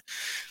need to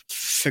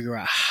figure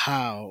out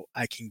how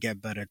I can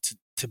get better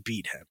to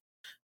beat him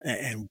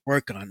and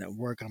work on it,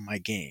 work on my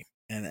game.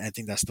 And I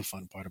think that's the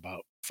fun part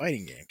about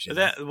fighting games, you know?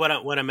 That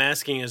what I'm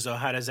asking is though,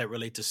 how does that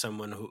relate to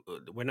someone who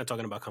we're not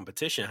talking about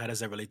competition? How does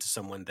that relate to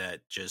someone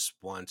that just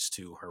wants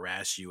to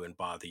harass you and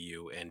bother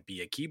you and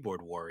be a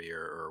keyboard warrior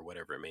or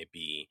whatever it may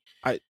be?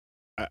 I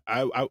I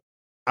I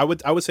I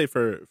I would say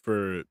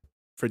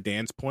for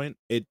Dan's point,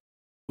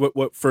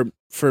 what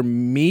for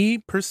me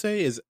per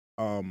se is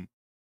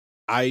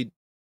I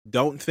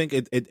don't think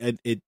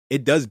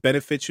it does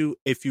benefit you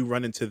if you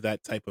run into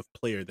that type of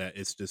player that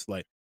is just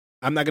like,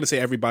 I'm not gonna say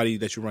everybody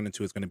that you run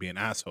into is gonna be an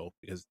asshole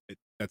because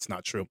that's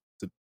not true.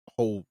 It's a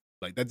whole,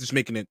 like, that's just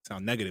making it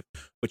sound negative.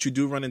 But you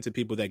do run into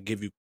people that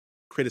give you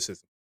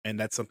criticism, and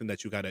that's something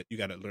that you gotta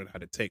learn how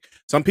to take.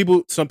 Some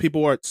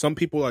people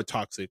are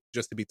toxic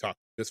just to be toxic,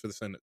 just for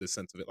the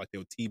sense of it. Like,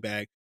 they'll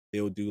teabag,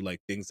 they'll do like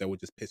things that would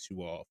just piss you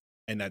off,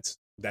 and that's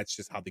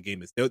just how the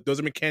game is. Those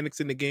are mechanics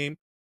in the game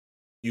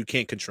you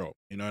can't control.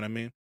 You know what I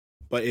mean?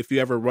 But if you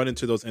ever run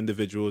into those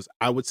individuals,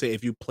 I would say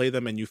if you play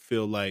them and you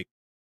feel like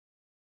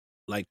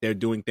they're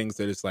doing things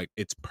that is like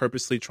it's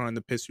purposely trying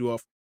to piss you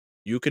off,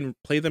 you can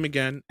play them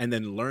again and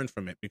then learn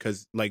from it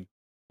because like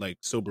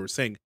Sober was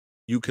saying,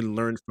 you can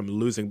learn from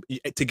losing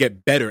to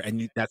get better,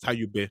 and that's how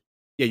you be.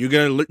 Yeah, you're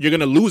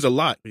gonna lose a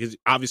lot because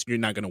obviously you're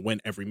not gonna win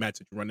every match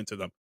that you run into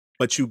them,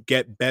 but you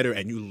get better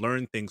and you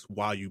learn things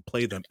while you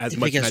play them as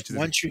much Because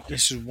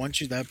matches.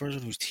 once you that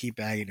person who's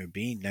teabagging or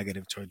being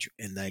negative towards you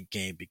in that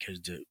game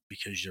because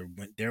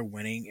they're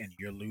winning and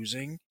you're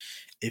losing,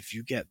 if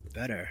you get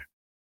better,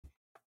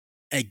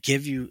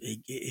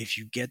 if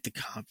you get the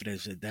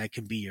confidence that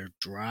can be your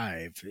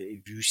drive.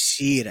 If you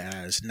see it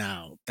as,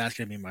 now that's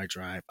gonna be my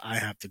drive, I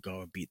have to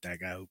go and beat that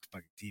guy who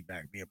fucking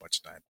teabagged me a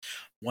bunch of times.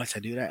 Once I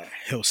do that,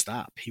 he'll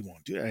stop. He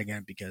won't do that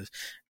again because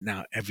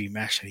now every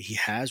match that he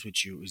has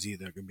with you is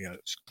either gonna be a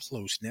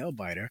close nail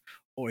biter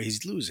or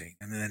he's losing,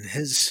 and then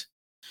his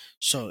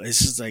so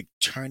this is like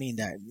turning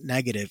that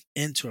negative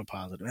into a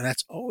positive, and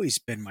that's always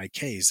been my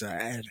case.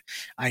 And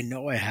I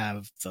know I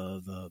have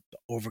the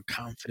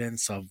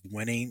overconfidence of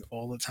winning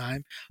all the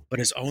time, but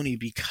it's only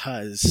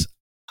because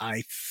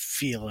I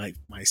feel like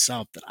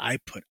myself that I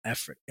put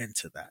effort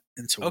into that,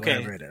 into Okay,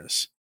 whatever it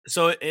is.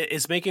 so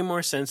it's making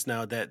more sense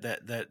now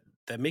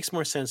that makes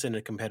more sense in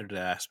a competitive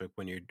aspect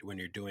when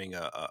you're doing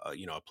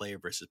a player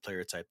versus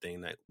player type thing.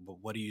 That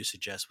what do you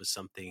suggest with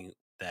something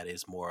that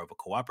is more of a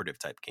cooperative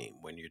type game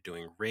when you're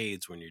doing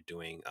raids, when you're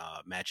doing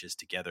matches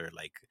together,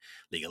 like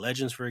League of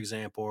Legends, for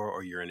example,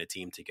 or you're in a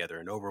team together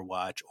in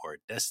Overwatch or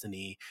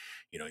Destiny.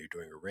 You're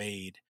doing a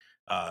raid,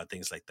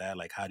 things like that.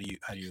 Like how do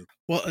you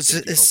Well,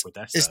 think you cope with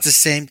that it's the stuff?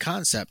 same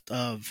concept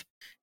of,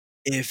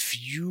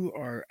 if you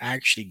are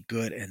actually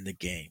good in the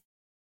game,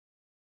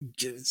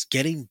 just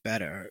getting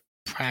better,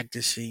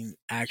 practicing,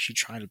 actually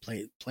trying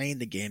to playing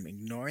the game,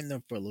 ignoring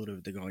them for a little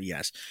bit. They go,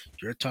 yes,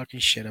 you're talking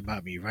shit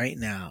about me right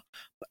now,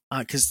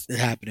 because it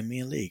happened to me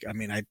in League. I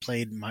mean, I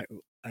played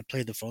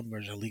the phone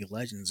version of League of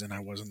Legends, and I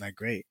wasn't that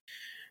great.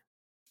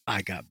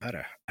 I got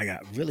better. I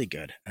got really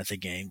good at the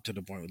game to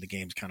the point where the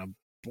game's kind of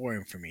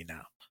boring for me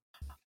now.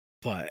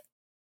 But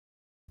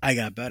I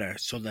got better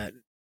so that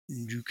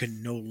you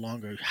can no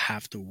longer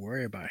have to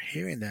worry about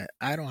hearing that.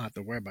 I don't have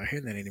to worry about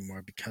hearing that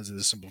anymore because of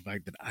the simple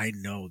fact that I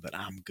know that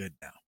I'm good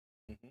now.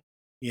 Mhm.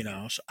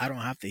 So I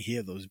don't have to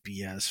hear those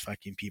BS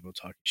fucking people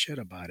talking shit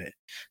about it,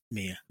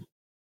 me,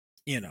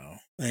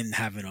 and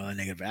having all that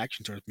negative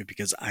action towards me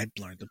because I've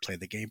learned to play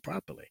the game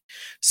properly.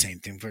 Same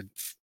thing for,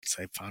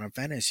 say, Final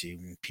Fantasy.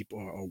 When people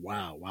are, oh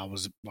wow, wow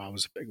was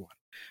a big one.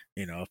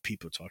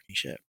 People talking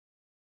shit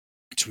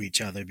to each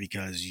other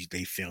because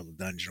they failed the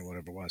dungeon or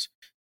whatever it was.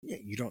 Yeah,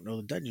 you don't know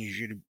the dungeon.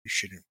 You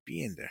shouldn't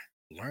be in there.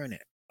 Learn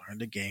it. Learn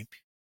the game.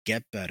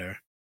 Get better.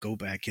 Go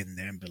back in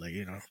there and be like,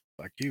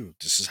 fuck you.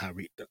 This is how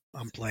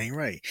I'm playing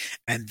right.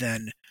 And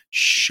then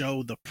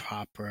show the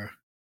proper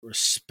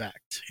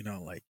respect.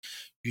 Like,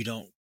 you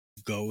don't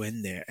go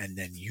in there and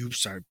then you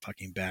start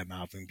fucking bad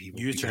mouthing people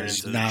You turn because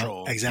into the now,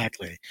 troll.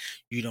 exactly,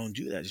 you don't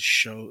do that.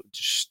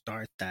 Just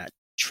start that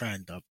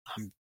trend of,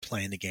 I'm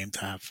playing the game to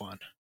have fun.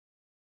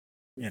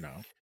 You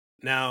know.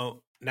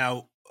 Now,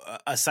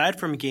 aside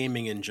from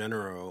gaming in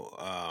general,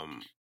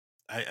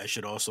 I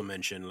should also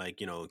mention, like,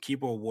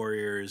 keyboard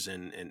warriors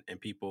and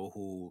people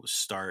who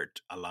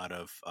start a lot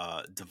of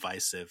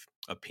divisive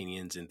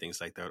opinions and things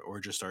like that, or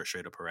just start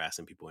straight up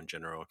harassing people in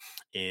general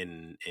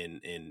in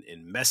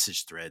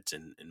message threads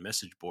and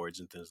message boards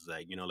and things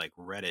like, like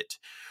Reddit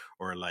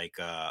or like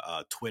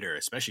Twitter,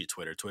 especially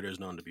Twitter. Twitter is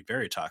known to be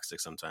very toxic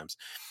sometimes.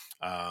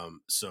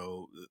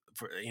 So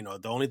for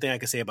the only thing I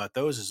can say about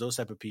those is those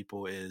type of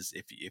people is,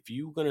 if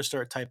you're gonna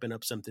start typing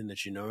up something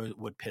that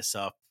would piss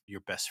off your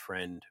best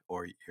friend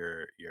or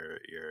your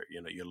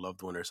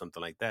loved one or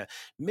something like that,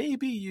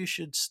 maybe you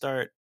should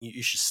stop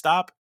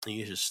and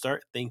you should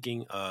start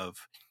thinking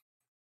of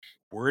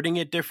wording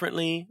it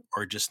differently,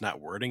 or just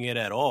not wording it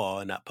at all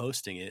and not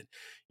posting it.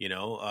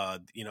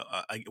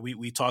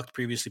 We talked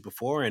previously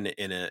before in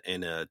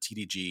a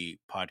TDG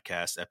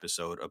podcast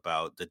episode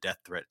about the death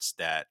threats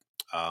that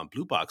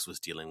Blue Box was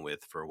dealing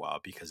with for a while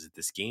because of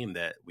this game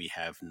that we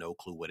have no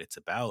clue what it's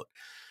about.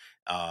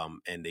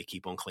 And they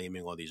keep on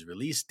claiming all these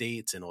release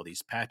dates and all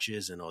these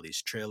patches and all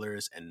these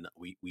trailers, and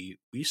we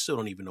still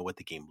don't even know what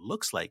the game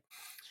looks like.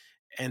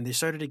 And they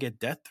started to get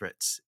death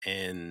threats,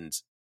 and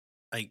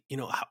like,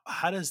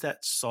 how does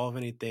that solve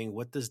anything?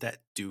 What does that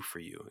do for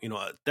you?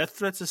 Death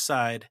threats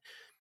aside,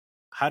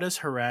 How does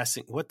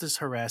harassing what does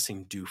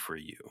harassing do for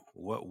you?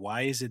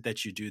 Why is it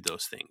that you do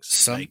those things?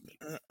 Some Like,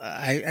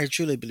 I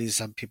truly believe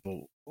some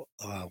people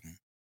um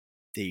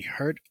they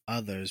hurt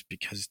others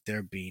because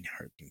they're being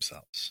hurt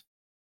themselves.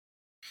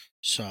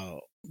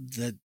 So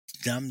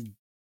them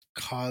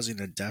causing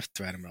a death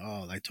threat, I'm like,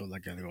 oh, I told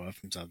that guy to go off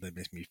himself. That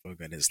makes me feel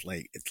good. It's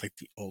like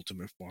the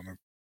ultimate form of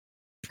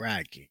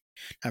bragging,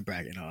 not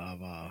bragging,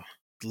 of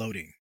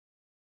gloating.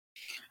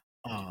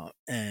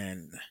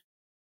 And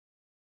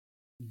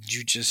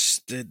you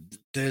just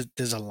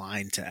there's a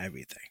line to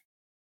everything.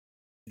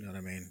 You know what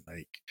I mean?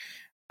 Like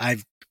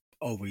I've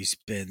always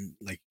been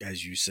like,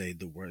 as you say,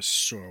 the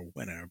worst sore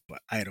winner, but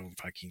I don't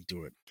fucking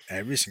do it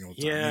every single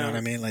time. You know what yeah.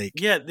 I mean? Like,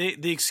 Yeah,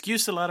 the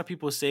excuse a lot of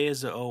people say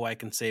is that, oh, I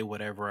can say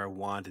whatever I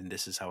want and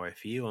this is how I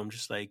feel. I'm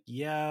just like,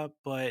 yeah,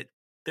 but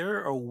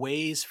there are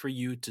ways for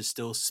you to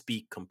still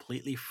speak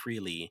completely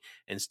freely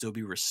and still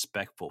be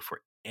respectful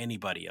for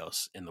anybody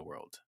else in the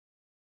world.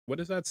 What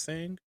is that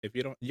saying? If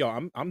you don't, yo,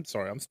 I'm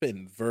sorry, I'm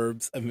spitting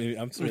verbs. I mean,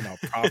 I'm spitting out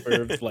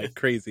proverbs like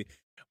crazy.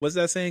 What's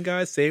that saying,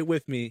 guys? Say it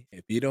with me.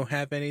 If you don't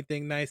have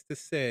anything nice to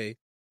say,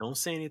 Don't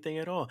say anything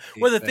at all.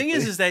 Well, the thing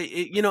exactly. is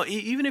that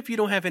even if you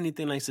don't have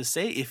anything nice to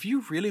say, if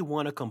you really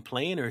want to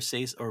complain or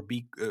or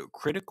be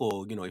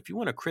critical, if you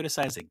want to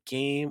criticize a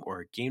game or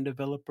a game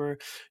developer,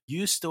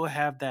 you still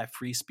have that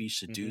free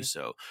speech to do Hmm.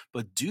 so,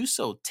 but do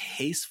so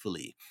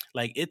tastefully.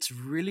 Like, it's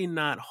really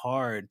not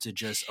hard to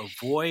just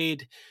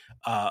avoid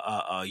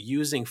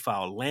using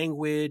foul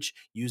language,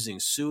 using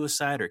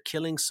suicide or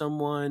killing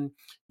someone,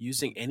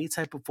 using any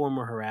type of form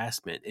of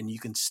harassment, and you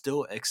can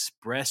still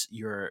express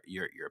your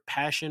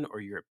passion or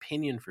your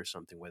opinion for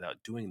something without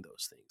doing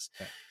those things.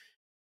 Yeah.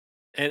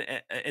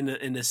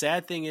 And the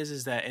sad thing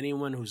is that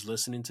anyone who's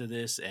listening to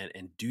this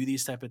and do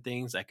these type of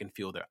things, I can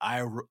feel their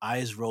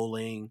eyes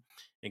rolling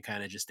and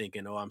kind of just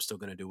thinking, oh, I'm still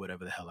going to do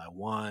whatever the hell I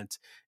want.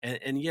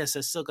 And yes,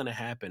 that's still going to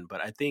happen,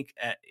 but I think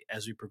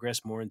as we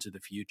progress more into the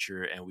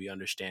future and we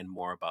understand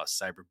more about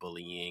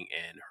cyberbullying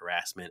and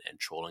harassment and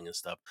trolling and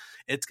stuff,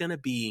 it's going to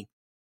be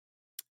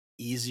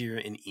easier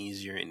and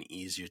easier and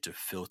easier to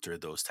filter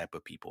those type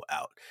of people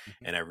out.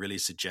 Hmm. And I really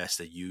suggest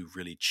that you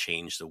really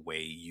change the way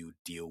you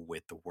deal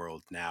with the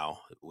world now,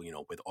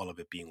 with all of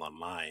it being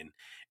online,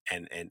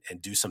 and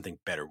do something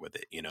better with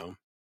it.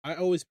 I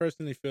always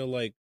personally feel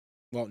like,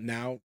 well,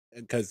 now,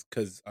 because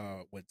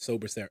what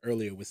Sober said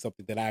earlier was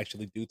something that I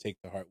actually do take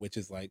to heart, which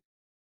is like,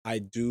 I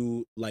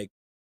do like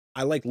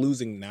I like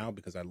losing now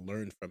because I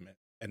learned from it.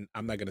 And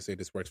I'm not gonna say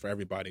this works for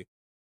everybody,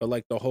 but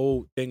like the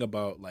whole thing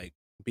about like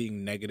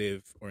being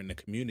negative or in the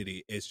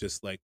community is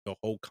just like the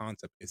whole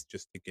concept is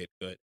just to get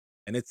good.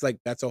 And it's like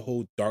that's a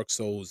whole Dark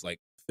Souls like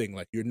thing.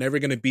 Like you're never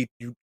gonna beat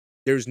you.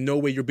 There's no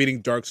way you're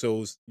beating Dark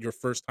Souls your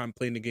first time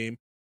playing the game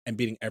and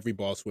beating every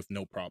boss with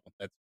no problem.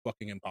 That's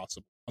fucking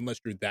impossible unless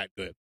you're that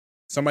good.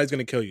 Somebody's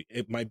gonna kill you.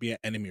 It might be an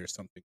enemy or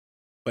something,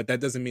 but that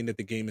doesn't mean that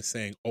the game is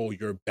saying, "Oh,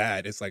 you're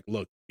bad." It's like,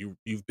 look,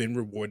 you've been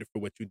rewarded for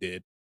what you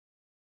did.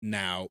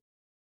 Now,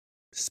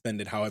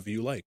 spend it however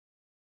you like,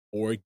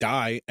 or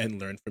die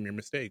and learn from your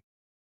mistake.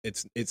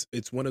 It's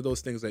one of those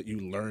things that you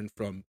learn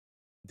from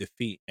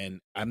defeat, and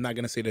I'm not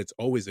gonna say that it's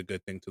always a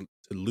good thing to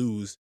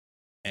lose,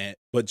 and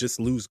but just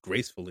lose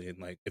gracefully. And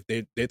like if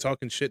they're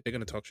talking shit, they're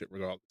gonna talk shit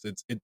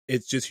regardless.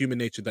 It's just human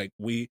nature. Like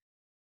we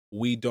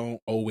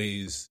don't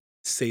always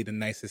say the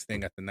nicest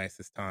thing at the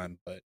nicest time,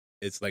 but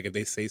it's like if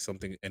they say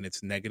something and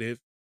it's negative,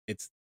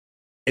 it's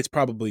it's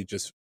probably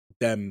just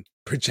them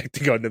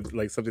projecting on them,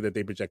 like something that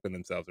they project on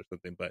themselves or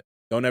something. But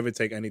don't ever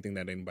take anything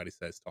that anybody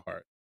says to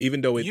heart,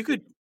 even though You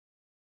could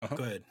uh-huh.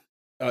 go ahead.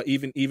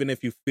 Even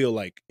if you feel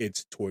like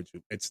it's towards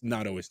you, it's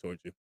not always towards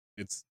you.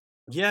 It's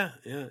Yeah,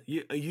 yeah.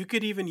 You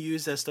could even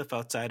use that stuff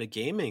outside of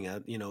gaming,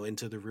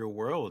 into the real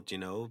world.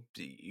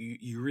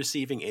 You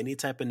receiving any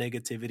type of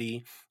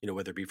negativity,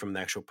 whether it be from an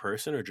actual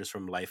person or just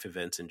from life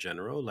events in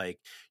general. Like,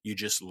 you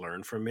just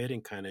learn from it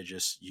and kind of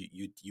just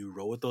you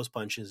roll with those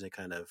punches and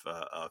kind of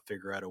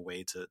figure out a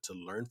way to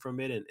learn from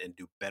it and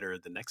do better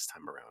the next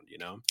time around.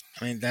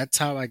 I mean, that's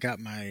how I got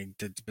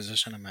the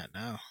position I'm at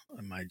now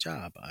in my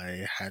job.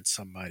 I had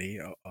somebody,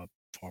 a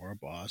former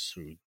boss,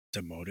 who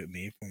demoted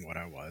me from what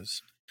I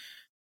was,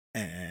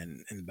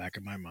 and in the back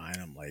of my mind,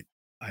 I'm like,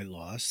 I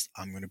lost.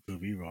 I'm gonna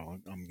prove you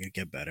wrong. I'm gonna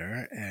get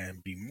better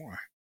and be more.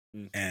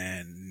 mm.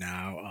 And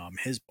now I'm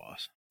his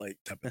boss, like,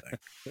 type of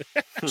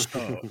thing.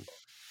 So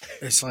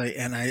it's like,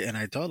 and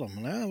I told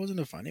him, well, wasn't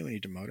it funny when you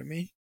demoted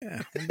me?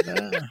 Yeah,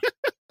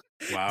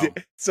 Wow.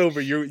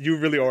 Sober. You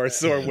really are a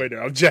sore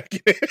winner. I'm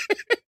checking it.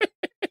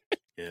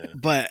 Yeah.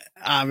 but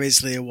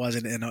obviously it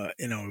wasn't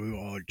we were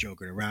all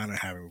joking around and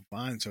having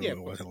fun, so Yeah, it of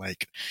course. wasn't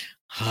like,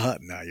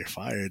 now you're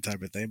fired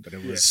type of thing. But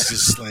it Yeah. was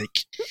just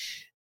like,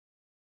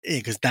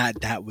 because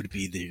that would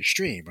be the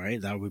extreme,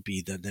 right? That would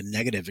be the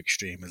negative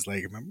extreme. Is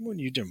like, remember when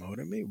you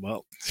demoted me?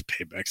 Well,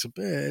 payback's a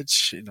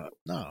bitch.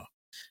 No,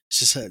 it's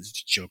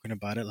just joking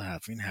about it,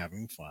 laughing,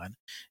 having fun,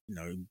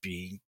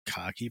 being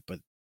cocky. But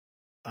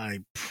I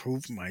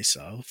proved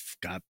myself,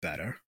 got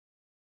better,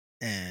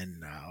 and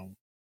now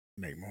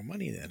make more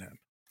money than him.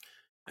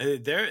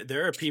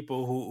 There are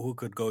people who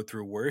could go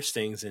through worse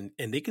things, and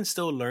they can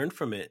still learn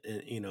from it,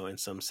 in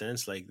some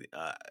sense. Like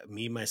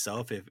me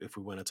myself, if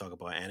we want to talk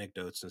about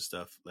anecdotes and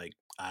stuff, like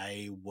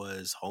I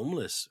was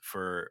homeless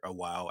for a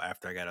while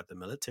after I got out the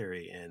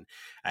military, and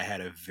I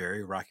had a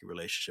very rocky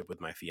relationship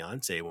with my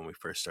fiance when we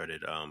first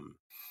started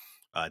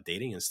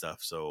dating and stuff.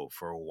 So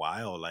for a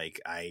while, like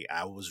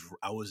I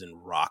was in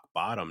rock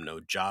bottom, no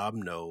job,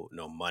 no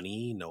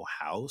money, no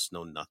house,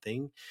 no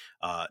nothing,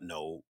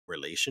 no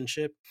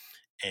relationship.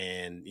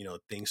 And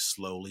things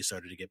slowly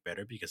started to get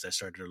better because I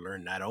started to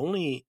learn not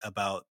only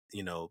about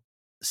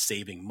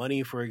saving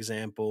money, for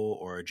example,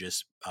 or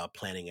just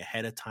planning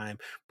ahead of time,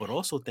 but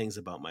also things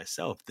about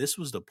myself. This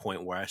was the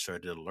point where I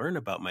started to learn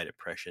about my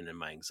depression and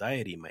my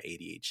anxiety, my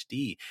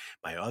ADHD,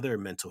 my other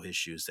mental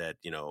issues that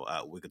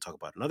we could talk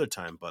about another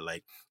time. But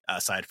like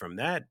aside from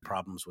that,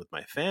 problems with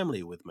my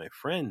family, with my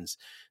friends,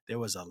 there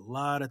was a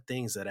lot of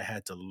things that I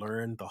had to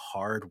learn the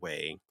hard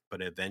way,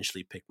 but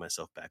eventually pick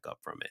myself back up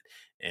from it.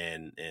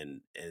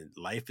 And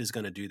life is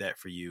going to do that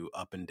for you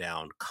up and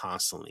down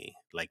constantly,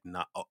 like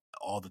not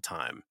all the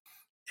time.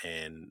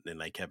 And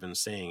like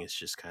Kevin's saying, it's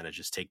just kind of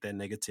just take that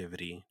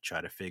negativity,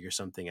 try to figure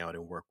something out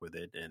and work with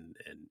it, and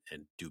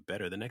do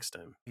better the next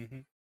time. Mm-hmm.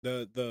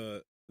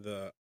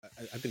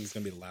 I think it's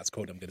gonna be the last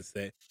quote I'm gonna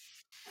say.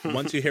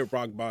 Once you hit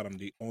rock bottom,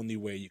 the only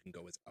way you can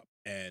go is up.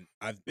 And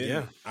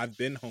Yeah. I've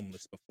been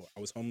homeless before. I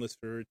was homeless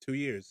for 2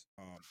 years,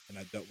 and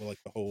I dealt with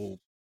like the whole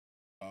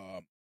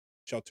um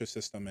shelter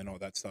system and all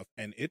that stuff.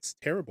 And it's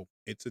terrible.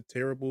 It's a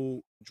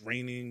terrible,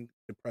 draining,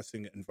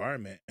 depressing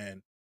environment,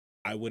 and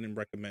I wouldn't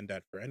recommend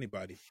that for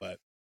anybody. But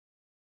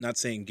not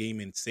saying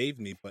gaming saved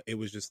me, but it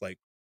was just like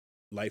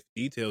life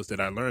details that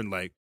I learned,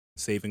 like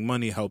saving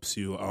money helps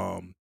you.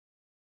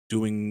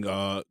 Doing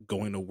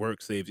going to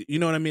work saves you. You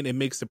know what I mean? It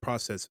makes the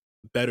process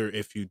better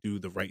if you do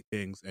the right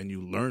things and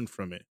you learn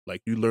from it.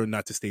 Like you learn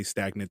not to stay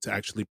stagnant, to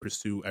actually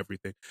pursue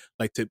everything.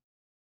 Like to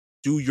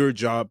do your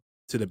job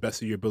to the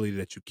best of your ability,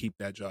 that you keep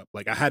that job.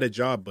 Like I had a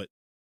job, but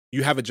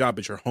you have a job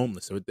but you're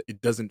homeless. So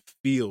it doesn't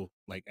feel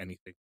like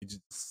anything. It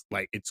just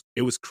like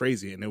it was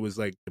crazy, and it was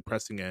like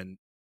depressing and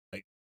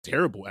like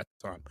terrible at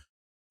the time.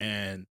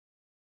 And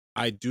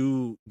I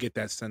do get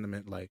that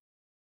sentiment, like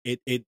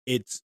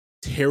it's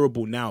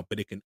terrible now, but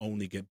it can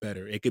only get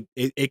better. It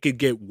could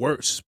get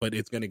worse, but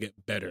it's gonna get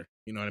better.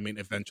 You know what I mean?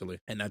 Eventually,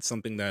 and that's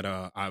something that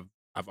I've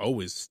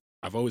always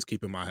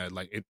keep in my head.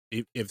 Like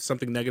if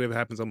something negative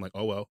happens, I'm like,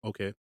 oh well,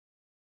 okay.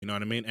 You know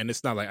what I mean? And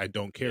it's not like I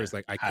don't care. Yeah. It's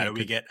like I How can't. do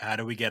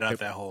we get out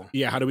that hole?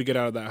 Yeah, how do we get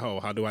out of that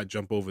hole? How do I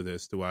jump over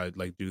this? Do I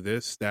like do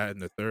this, that,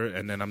 and the third?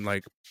 And then I'm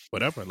like,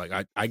 whatever. Like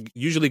I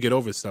usually get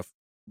over stuff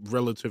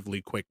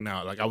relatively quick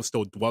now. Like I would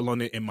still dwell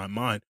on it in my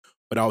mind,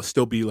 but I'll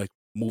still be like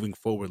moving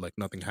forward like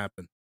nothing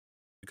happened,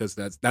 because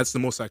that's the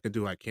most I can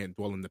do. I can't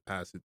dwell in the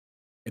past.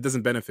 It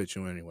doesn't benefit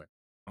you anyway,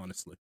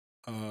 honestly.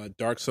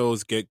 Dark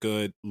Souls get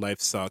good,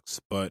 life sucks,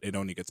 but it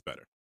only gets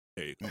better.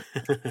 There you go.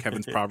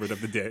 Kevin's proverb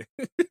of the day.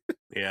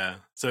 Yeah.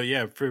 So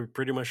yeah,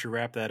 pretty much to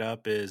wrap that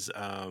up is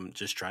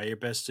just try your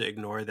best to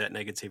ignore that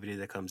negativity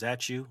that comes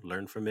at you,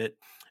 learn from it,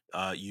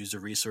 use the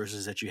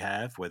resources that you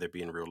have, whether it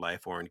be in real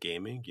life or in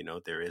gaming.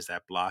 There is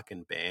that block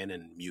and ban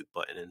and mute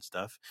button and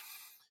stuff.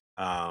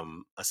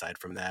 Aside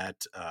from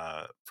that,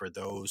 for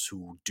those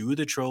who do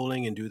the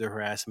trolling and do the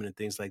harassment and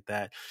things like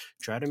that,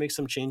 try to make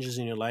some changes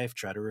in your life.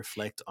 Try to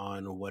reflect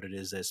on what it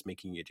is that's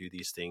making you do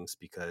these things,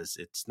 because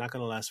it's not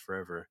going to last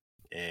forever,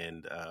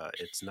 and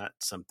it's not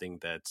something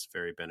that's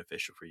very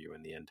beneficial for you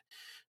in the end.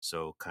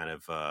 So kind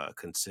of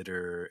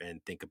consider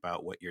and think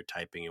about what you're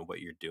typing and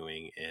what you're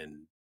doing,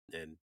 and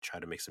try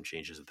to make some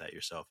changes with that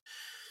yourself.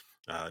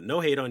 No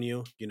hate on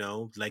you,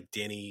 like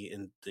Danny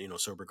and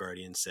Sober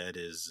Guardian said,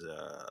 is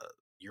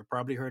you're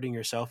probably hurting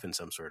yourself in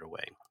some sort of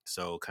way.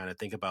 So kind of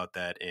think about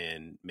that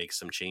and make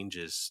some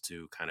changes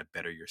to kind of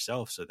better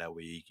yourself, so that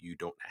way you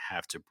don't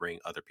have to bring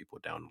other people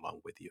down along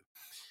with you.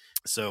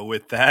 So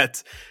with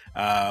that,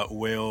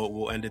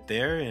 we'll end it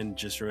there. And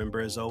just remember,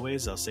 as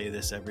always, I'll say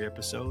this every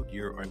episode: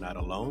 you are not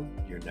alone.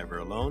 You're never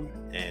alone.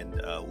 And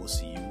we'll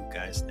see you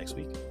guys next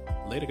week.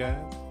 Later,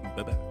 guys.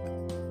 Bye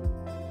bye.